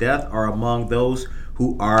 hospitalizations, and death are among those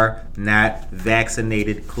who are not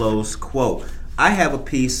vaccinated," close quote. I have a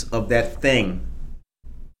piece of that thing,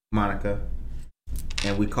 Monica,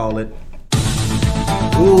 and we call it,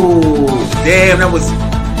 ooh, damn, that was,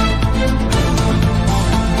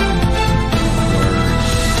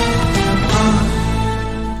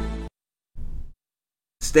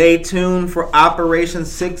 stay tuned for Operation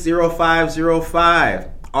 60505.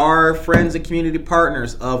 Our friends and community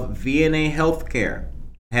partners of VNA Healthcare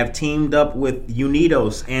have teamed up with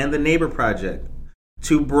Unidos and the Neighbor Project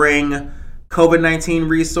to bring COVID-19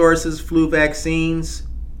 resources, flu vaccines,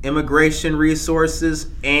 immigration resources,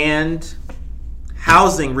 and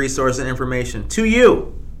housing resource and information to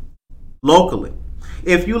you locally.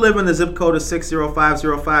 If you live in the zip code of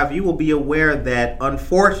 60505, you will be aware that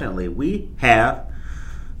unfortunately we have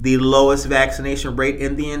the lowest vaccination rate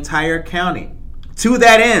in the entire county. To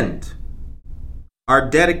that end, our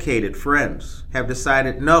dedicated friends have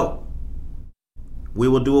decided no, we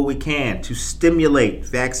will do what we can to stimulate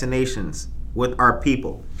vaccinations with our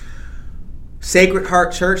people. Sacred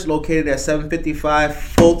Heart Church, located at 755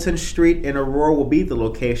 Fulton Street in Aurora, will be the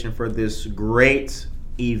location for this great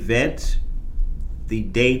event. The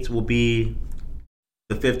date will be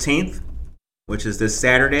the 15th, which is this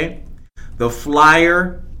Saturday. The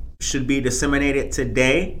flyer should be disseminated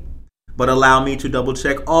today, but allow me to double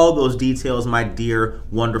check all those details, my dear,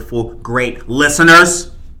 wonderful, great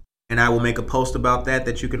listeners. And I will make a post about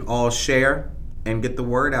that you can all share and get the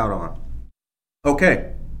word out on.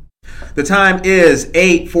 Okay. The time is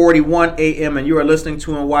 8:41 a.m. and you are listening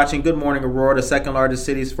to and watching Good Morning Aurora, the second largest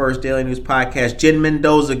city's first daily news podcast. Jen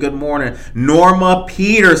Mendoza, good morning. Norma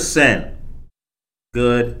Peterson,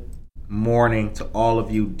 good morning to all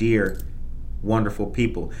of you, dear, wonderful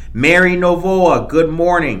people. Mary Novoa, good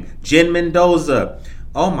morning. Jen Mendoza,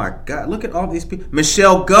 oh my God, look at all these people.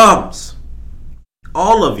 Michelle Gums,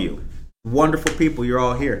 all of you, wonderful people, you're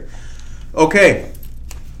all here. Okay.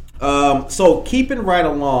 So keeping right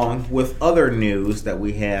along with other news that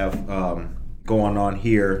we have going on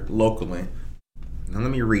here locally. Now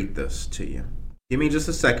let me read this to you. Give me just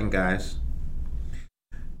a second, guys.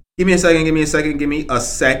 Give me a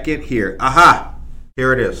second here. Aha!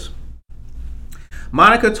 Here it is.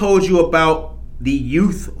 Monica told you about the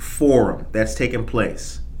youth forum that's taking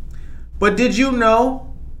place. But did you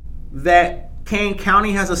know that Kane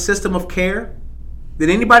County has a system of care?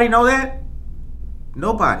 Did anybody know that?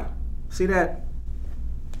 Nobody. See that?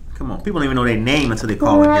 Come on. People don't even know their name until they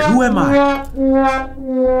call in here. Who am I?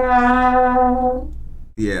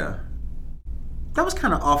 Yeah. That was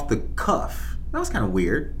kind of off the cuff. That was kind of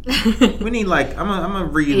weird. We need I'm gonna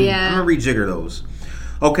rejigger those.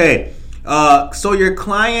 Okay. So your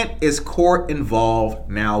client is court involved.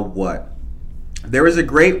 Now what? There is a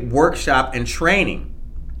great workshop and training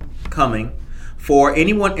coming for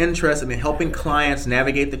anyone interested in helping clients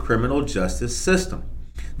navigate the criminal justice system.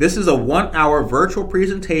 This is a 1-hour virtual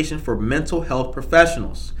presentation for mental health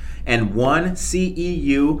professionals and 1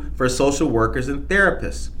 CEU for social workers and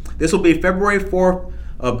therapists. This will be February 4th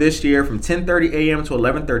of this year from 10:30 a.m. to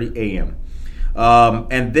 11:30 a.m.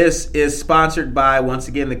 And this is sponsored by, once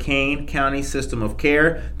again, the Kane County System of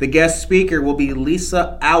Care. The guest speaker will be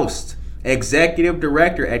Lisa Oust, Executive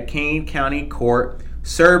Director at Kane County Court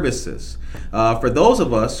Services. For those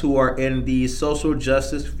of us who are in the social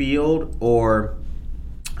justice field or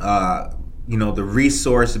the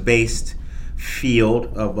resource-based field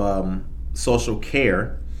of social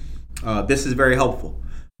care, this is very helpful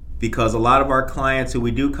because a lot of our clients who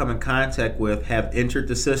we do come in contact with have entered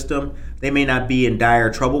the system. They may not be in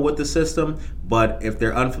dire trouble with the system, but if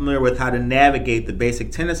they're unfamiliar with how to navigate the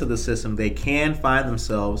basic tenets of the system, they can find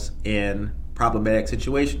themselves in problematic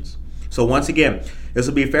situations. So once again, this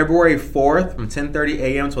will be February 4th from 10:30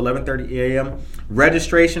 a.m. to 11:30 a.m.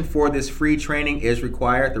 Registration for this free training is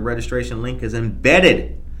required. The registration link is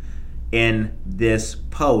embedded in this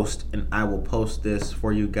post, and I will post this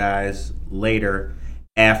for you guys later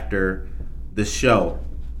after the show.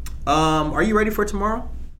 Are you ready for tomorrow?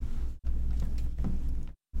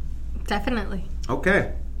 Definitely.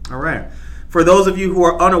 Okay. All right. For those of you who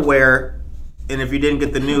are unaware, and if you didn't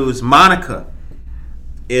get the news, Monica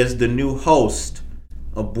is the new host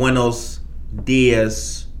of Buenos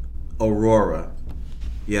Dias Aurora.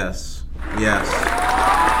 Yes. That's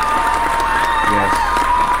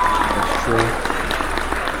true.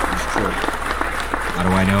 How do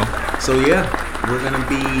I know? So yeah, we're gonna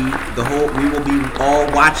be we will be all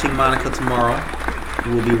watching Monica tomorrow.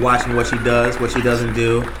 We will be watching what she does, what she doesn't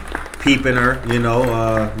do, peeping her,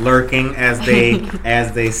 lurking as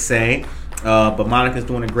they say. But Monica's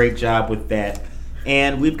doing a great job with that.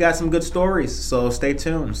 And we've got some good stories, so stay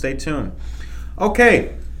tuned.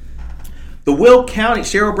 Okay. The Will County,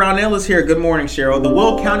 Cheryl Brownell is here. Good morning, Cheryl. The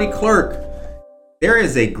Will County Clerk. There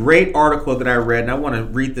is a great article that I read, and I want to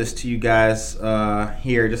read this to you guys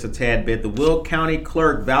here just a tad bit. The Will County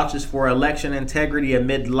Clerk vouches for election integrity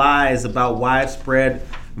amid lies about widespread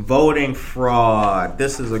voting fraud.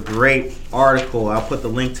 This is a great article. I'll put the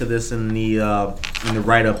link to this in the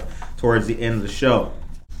write-up towards the end of the show.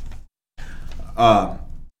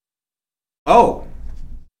 Oh,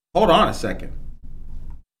 hold on a second.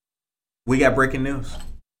 We got breaking news.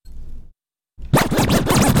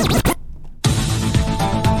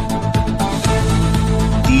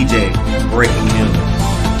 DJ, breaking news.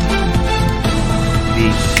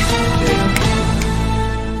 DJ.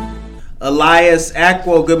 Elias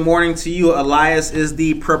Aquo, good morning to you. Elias is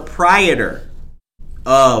the proprietor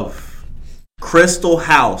of Crystal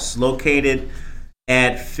House, located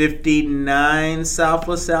at 59 South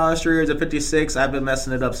LaSalle Street, or is it 56? I've been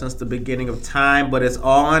messing it up since the beginning of time, but it's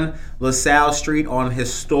on LaSalle Street on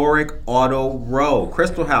historic Auto Row.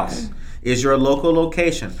 Crystal House is your local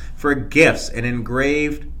location for gifts and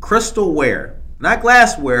engraved crystalware, not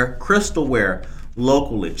glassware, crystalware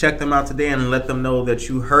locally. Check them out today and let them know that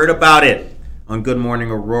you heard about it on Good Morning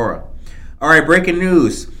Aurora. All right, breaking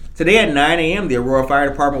news. Today at 9 a.m., the Aurora Fire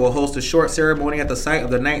Department will host a short ceremony at the site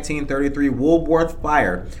of the 1933 Woolworth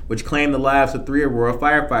Fire, which claimed the lives of 3 Aurora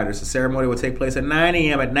firefighters. The ceremony will take place at 9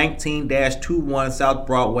 a.m. at 19-21 South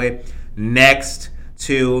Broadway, next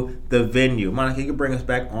to the venue. Monica, you can bring us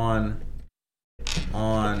back on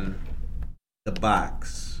the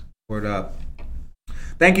box. Word up.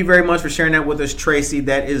 Thank you very much for sharing that with us, Tracy.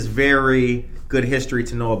 That is very good history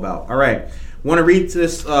to know about. All right. Want to read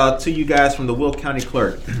this to you guys from the Will County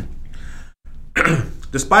Clerk.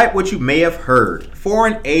 Despite what you may have heard,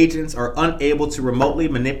 foreign agents are unable to remotely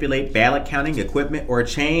manipulate ballot counting equipment or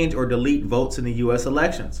change or delete votes in the U.S.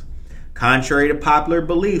 elections. Contrary to popular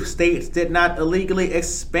belief, states did not illegally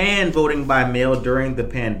expand voting by mail during the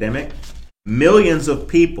pandemic. Millions of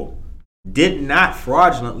people did not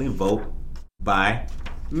fraudulently vote by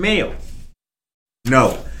mail.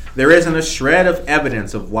 No. There isn't a shred of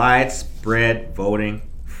evidence of widespread voting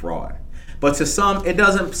fraud. But to some, it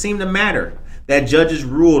doesn't seem to matter that judges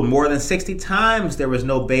ruled more than 60 times there was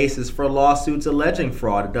no basis for lawsuits alleging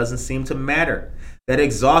fraud. It doesn't seem to matter that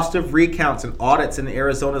exhaustive recounts and audits in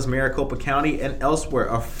Arizona's Maricopa County and elsewhere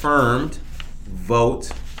affirmed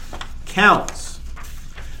vote counts.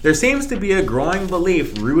 There seems to be a growing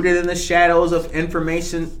belief rooted in the shadows of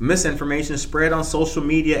misinformation spread on social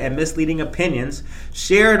media and misleading opinions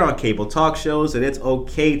shared on cable talk shows that it's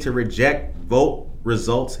okay to reject vote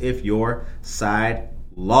results if your side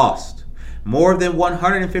lost. More than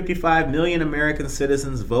 155 million American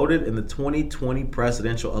citizens voted in the 2020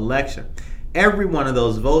 presidential election. Every one of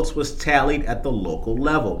those votes was tallied at the local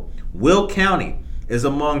level. Will County is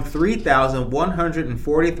among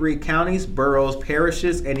 3,143 counties, boroughs,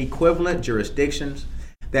 parishes, and equivalent jurisdictions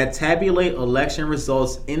that tabulate election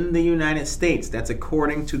results in the United States. That's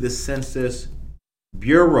according to the Census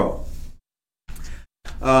Bureau.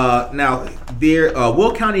 Now,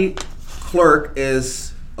 Will County Clerk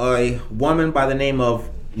is a woman by the name of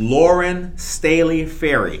Lauren Staley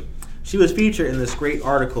Ferry. She was featured in this great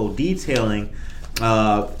article detailing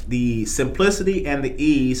the simplicity and the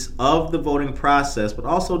ease of the voting process, but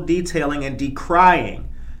also detailing and decrying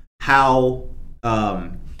how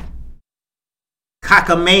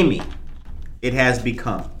cockamamie it has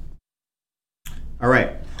become. All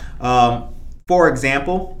right. For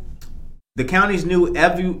example, the county's new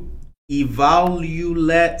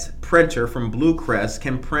Evolulette printer from Blue Crest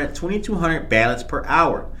can print 2,200 ballots per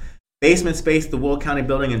hour. Basement space at the Will County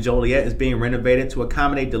building in Joliet is being renovated to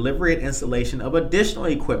accommodate delivery and installation of additional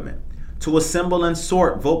equipment to assemble and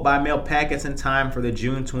sort vote-by-mail packets in time for the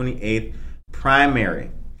June 28th primary.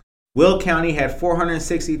 Will County had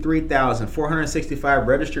 463,465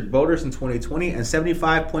 registered voters in 2020 and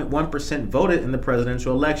 75.1% voted in the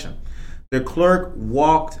presidential election. The clerk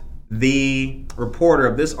walked the reporter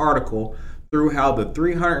of this article through how the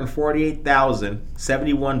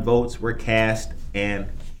 348,071 votes were cast and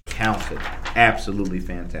counted. Absolutely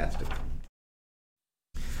fantastic.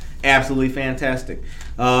 Absolutely fantastic.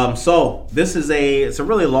 So this is it's a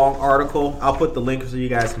really long article. I'll put the link so you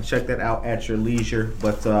guys can check that out at your leisure.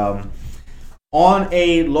 But on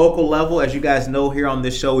a local level, as you guys know here on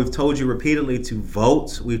this show, we've told you repeatedly to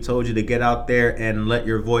vote. We've told you to get out there and let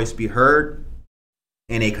your voice be heard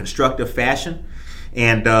in a constructive fashion.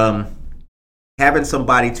 And having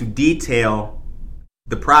somebody to detail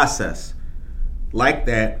the process like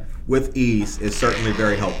that with ease is certainly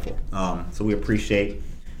very helpful. So we appreciate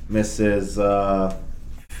Mrs.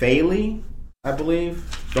 Faley, I believe.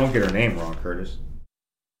 Don't get her name wrong, Curtis.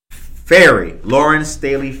 Ferry, Lauren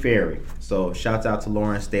Staley Ferry. So shouts out to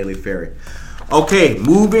Lauren Staley Ferry. Okay,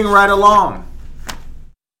 moving right along.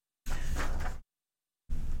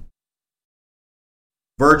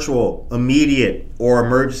 Virtual, immediate, or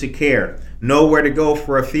emergency care. Know where to go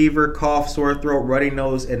for a fever, cough, sore throat, runny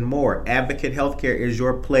nose, and more. Advocate Healthcare is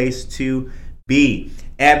your place to B,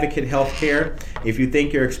 Advocate Healthcare. If you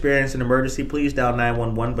think you're experiencing an emergency, please dial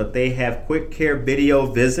 911. But they have quick care video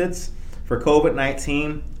visits for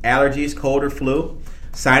COVID-19, allergies, cold or flu,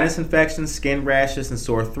 sinus infections, skin rashes, and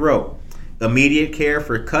sore throat. Immediate care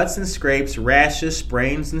for cuts and scrapes, rashes,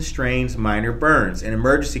 sprains and strains, minor burns. And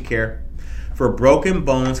emergency care for broken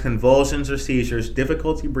bones, convulsions or seizures,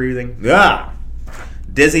 difficulty breathing,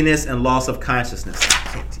 dizziness, and loss of consciousness.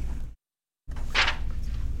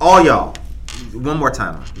 All y'all, one more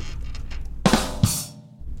time.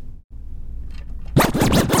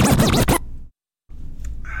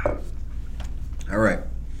 All right.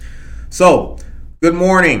 So, good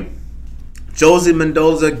morning. Josie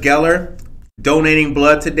Mendoza Geller, donating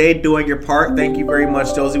blood today, doing your part. Thank you very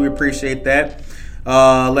much, Josie. We appreciate that.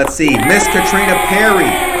 Let's see. Miss Katrina Perry,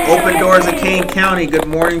 Open Doors of Kane County. Good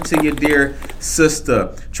morning to you, dear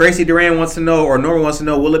sister. Tracy Duran wants to know, or Norma wants to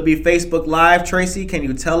know, will it be Facebook Live? Tracy, can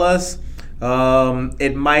you tell us?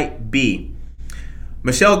 It might be.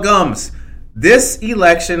 Michelle Gums, this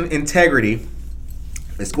election integrity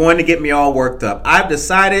is going to get me all worked up. I've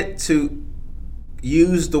decided to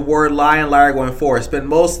use the word lie and liar going forward. Spent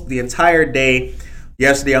the entire day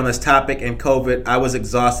yesterday on this topic and COVID. I was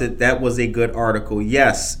exhausted. That was a good article.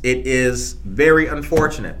 Yes, it is very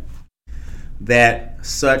unfortunate that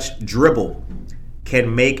such dribble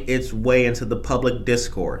can make its way into the public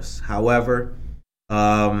discourse. However,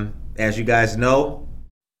 as you guys know,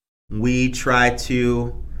 we try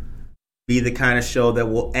to be the kind of show that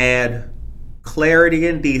will add clarity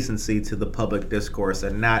and decency to the public discourse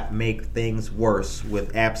and not make things worse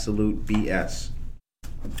with absolute BS.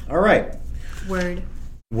 All right.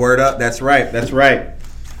 Word up. That's right.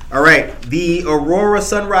 All right. The Aurora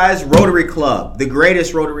Sunrise Rotary Club, the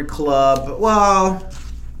greatest Rotary Club. Well,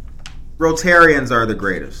 Rotarians are the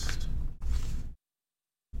greatest.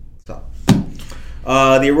 So,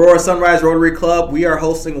 the Aurora Sunrise Rotary Club, we are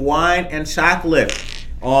hosting Wine and Chocolate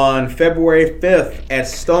on February 5th at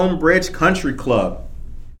Stonebridge Country Club.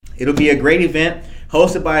 It'll be a great event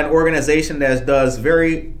hosted by an organization that does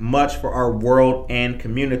very much for our world and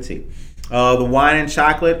community. The Wine and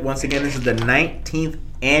Chocolate, once again, this is the 19th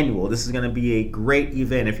annual. This is going to be a great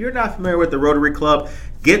event. If you're not familiar with the Rotary Club,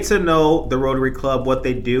 get to know the Rotary Club, what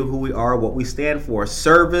they do, who we are, what we stand for.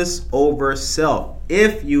 Service over self.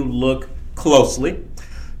 If you look closely,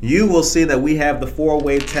 you will see that we have the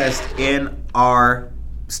 4-way test in our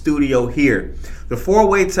studio here. The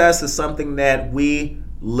 4-way test is something that we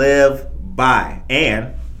live by.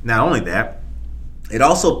 And not only that, it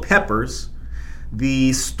also peppers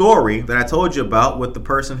the story that I told you about with the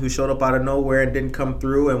person who showed up out of nowhere and didn't come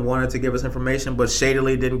through and wanted to give us information but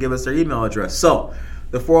shadily didn't give us their email address. So,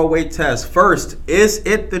 the 4-way test. First, is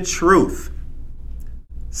it the truth?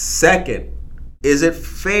 Second, is it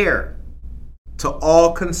fair to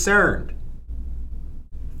all concerned?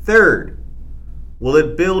 Third, will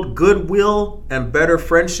it build goodwill and better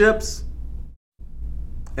friendships?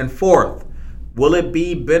 And fourth, will it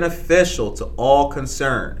be beneficial to all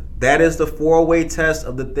concerned? That is the 4-way test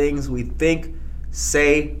of the things we think,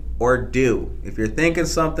 say, or do. If you're thinking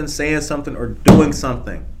something, saying something, or doing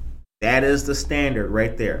something, that is the standard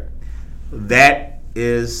right there. That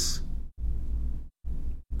is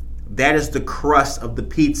the crust of the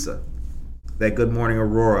pizza that Good Morning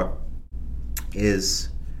Aurora is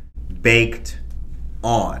baked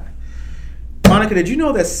on. Monica, did you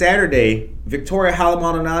know that Saturday, Victoria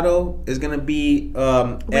Maldonado is going to be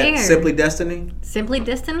at Simply Destiny? Simply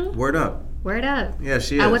Destiny? Word up. Yeah,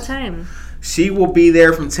 she is. At what time? She will be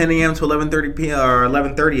there from 10 a.m. to 11:30 p.m. or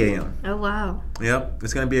 11:30 a.m. Oh, wow. Yep.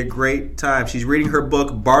 It's going to be a great time. She's reading her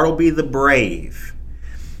book, Bartleby the Brave.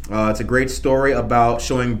 It's a great story about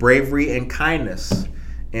showing bravery and kindness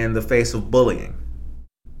in the face of bullying.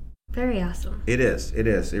 Very awesome. It is. It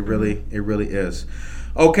really is.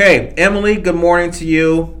 Okay, Emily, good morning to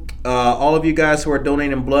you. All of you guys who are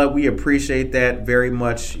donating blood, we appreciate that very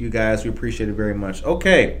much. You guys, we appreciate it very much.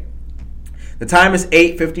 Okay, the time is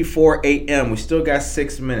 8:54 a.m. We still got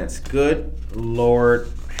 6 minutes. Good Lord,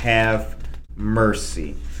 have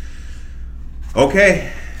mercy.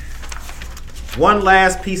 Okay, one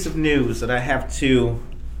last piece of news that I have to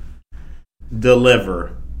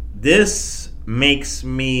deliver. This makes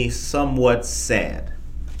me somewhat sad.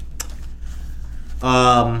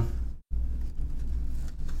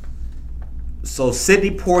 So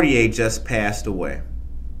Sidney Poitier just passed away.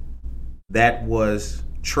 That was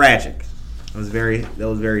tragic. That was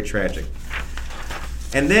very tragic.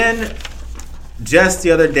 And then just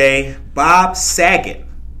the other day, Bob Saget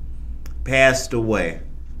passed away.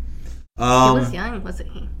 He was young,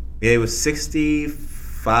 wasn't he? Yeah, he was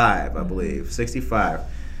 65, I believe. 65.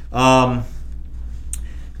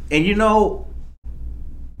 And you know,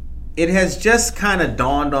 it has just kind of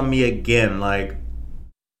dawned on me again. Like,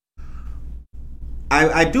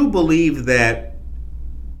 I do believe that,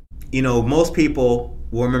 you know, most people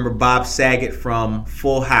will remember Bob Saget from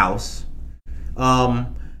Full House.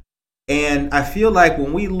 And I feel like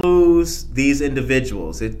when we lose these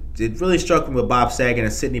individuals, it really struck me with Bob Saget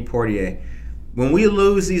and Sidney Poitier. When we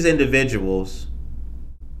lose these individuals,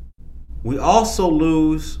 we also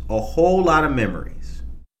lose a whole lot of memories.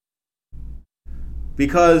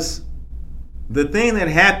 Because the thing that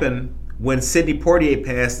happened when Sidney Poitier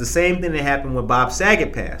passed, the same thing that happened when Bob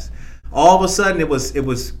Saget passed. All of a sudden, it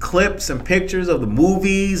was clips and pictures of the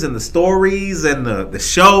movies and the stories and the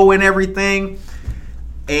show and everything.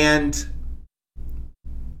 And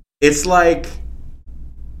it's like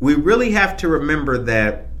we really have to remember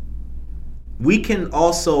that we can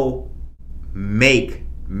also make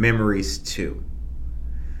memories too.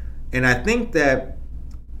 And I think that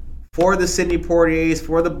for the Sidney Poitiers,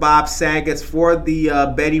 for the Bob Sagets, for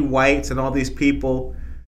the Betty Whites and all these people,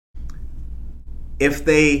 if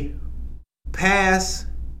they pass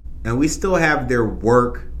and we still have their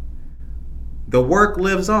work, the work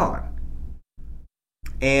lives on.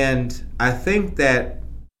 And I think that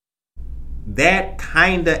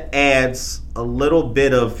kind of adds a little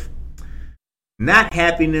bit of not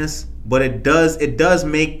happiness, but it does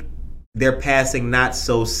make their passing not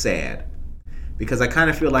so sad. Because I kind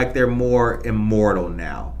of feel like they're more immortal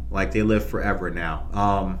now. Like they live forever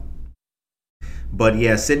now. But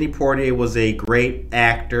yeah, Sidney Poitier was a great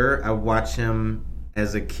actor. I watched him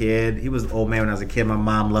as a kid. He was an old man when I was a kid. My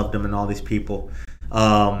mom loved him and all these people.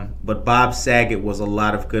 But Bob Saget was a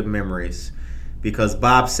lot of good memories. Because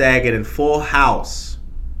Bob Saget in Full House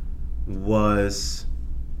was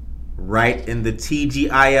right in the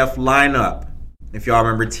TGIF lineup. If y'all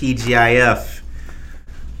remember TGIF.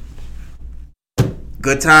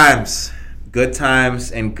 Good times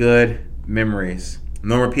and good memories.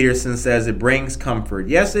 Norma Peterson says it brings comfort.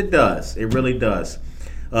 Yes, it does. It really does.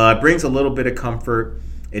 It brings a little bit of comfort.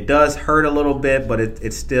 It does hurt a little bit, but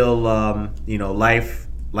it's still, life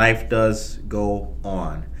does go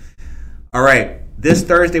on. All right. This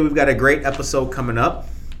Thursday, we've got a great episode coming up.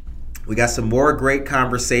 We got some more great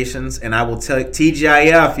conversations, and I will tell you,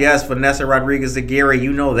 TGIF, yes, Vanessa Rodriguez-Aguirre,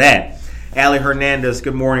 you know that. Ali Hernandez,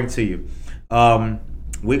 good morning to you.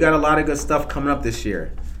 We got a lot of good stuff coming up this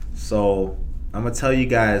year. So I'm going to tell you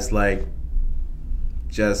guys,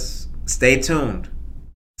 just stay tuned.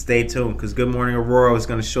 Stay tuned, because Good Morning Aurora is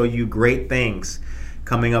going to show you great things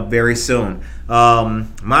coming up very soon.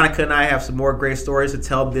 Monica and I have some more great stories to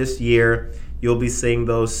tell this year. You'll be seeing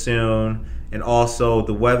those soon. And also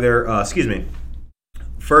the weather,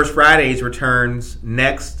 First Fridays returns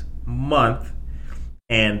next month.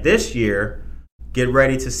 And this year, get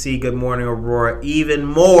ready to see Good Morning Aurora even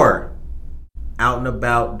more out and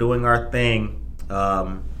about doing our thing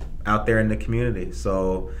out there in the community.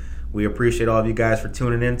 So we appreciate all of you guys for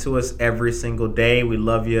tuning in to us every single day. We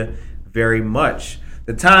love you very much.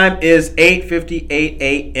 The time is 8:58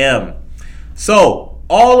 a.m. So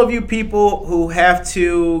all of you people who have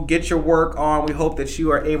to get your work on, we hope that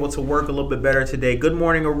you are able to work a little bit better today. Good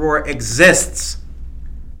Morning Aurora exists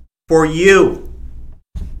for you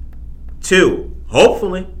to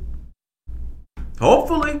hopefully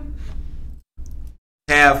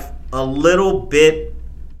have a little bit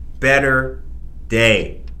better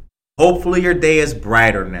day. Hopefully your day is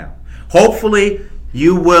brighter now. Hopefully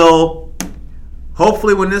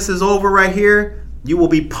when this is over right here, you will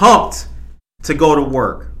be pumped to go to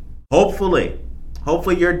work. Hopefully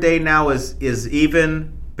your day now is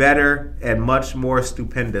even better and much more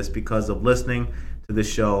stupendous because of listening to the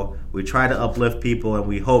show. We try to uplift people, and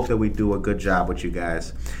we hope that we do a good job with you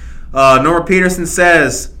guys. Norma Peterson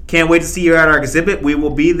says, can't wait to see you at our exhibit. We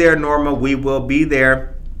will be there, Norma. We will be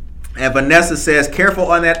there. And Vanessa says, careful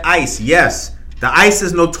on that ice. Yes, the ice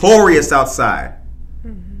is notorious outside.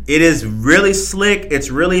 Mm-hmm. It is really slick. It's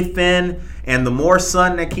really thin. And the more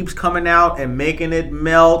sun that keeps coming out and making it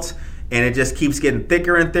melt, and it just keeps getting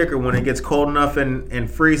thicker and thicker when it gets cold enough and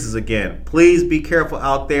freezes again. Please be careful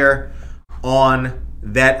out there on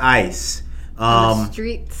that ice. On the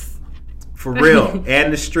streets. For real.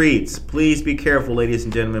 And the streets. Please be careful, ladies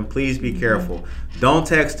and gentlemen. Please be careful. Don't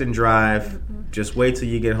text and drive. Just wait till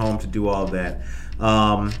you get home to do all that.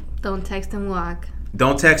 Don't text and walk.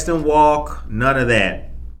 Don't text and walk. None of that.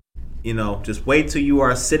 Just wait till you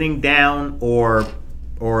are sitting down or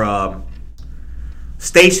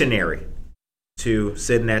stationary to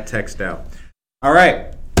send that text out. All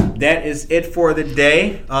right. That is it for the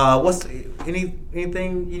day.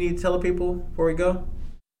 Anything you need to tell the people before we go?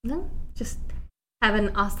 No. Just have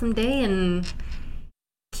an awesome day and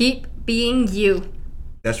keep being you.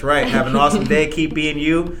 That's right. Have an awesome day. Keep being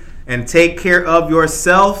you. And take care of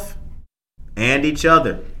yourself and each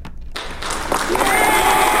other.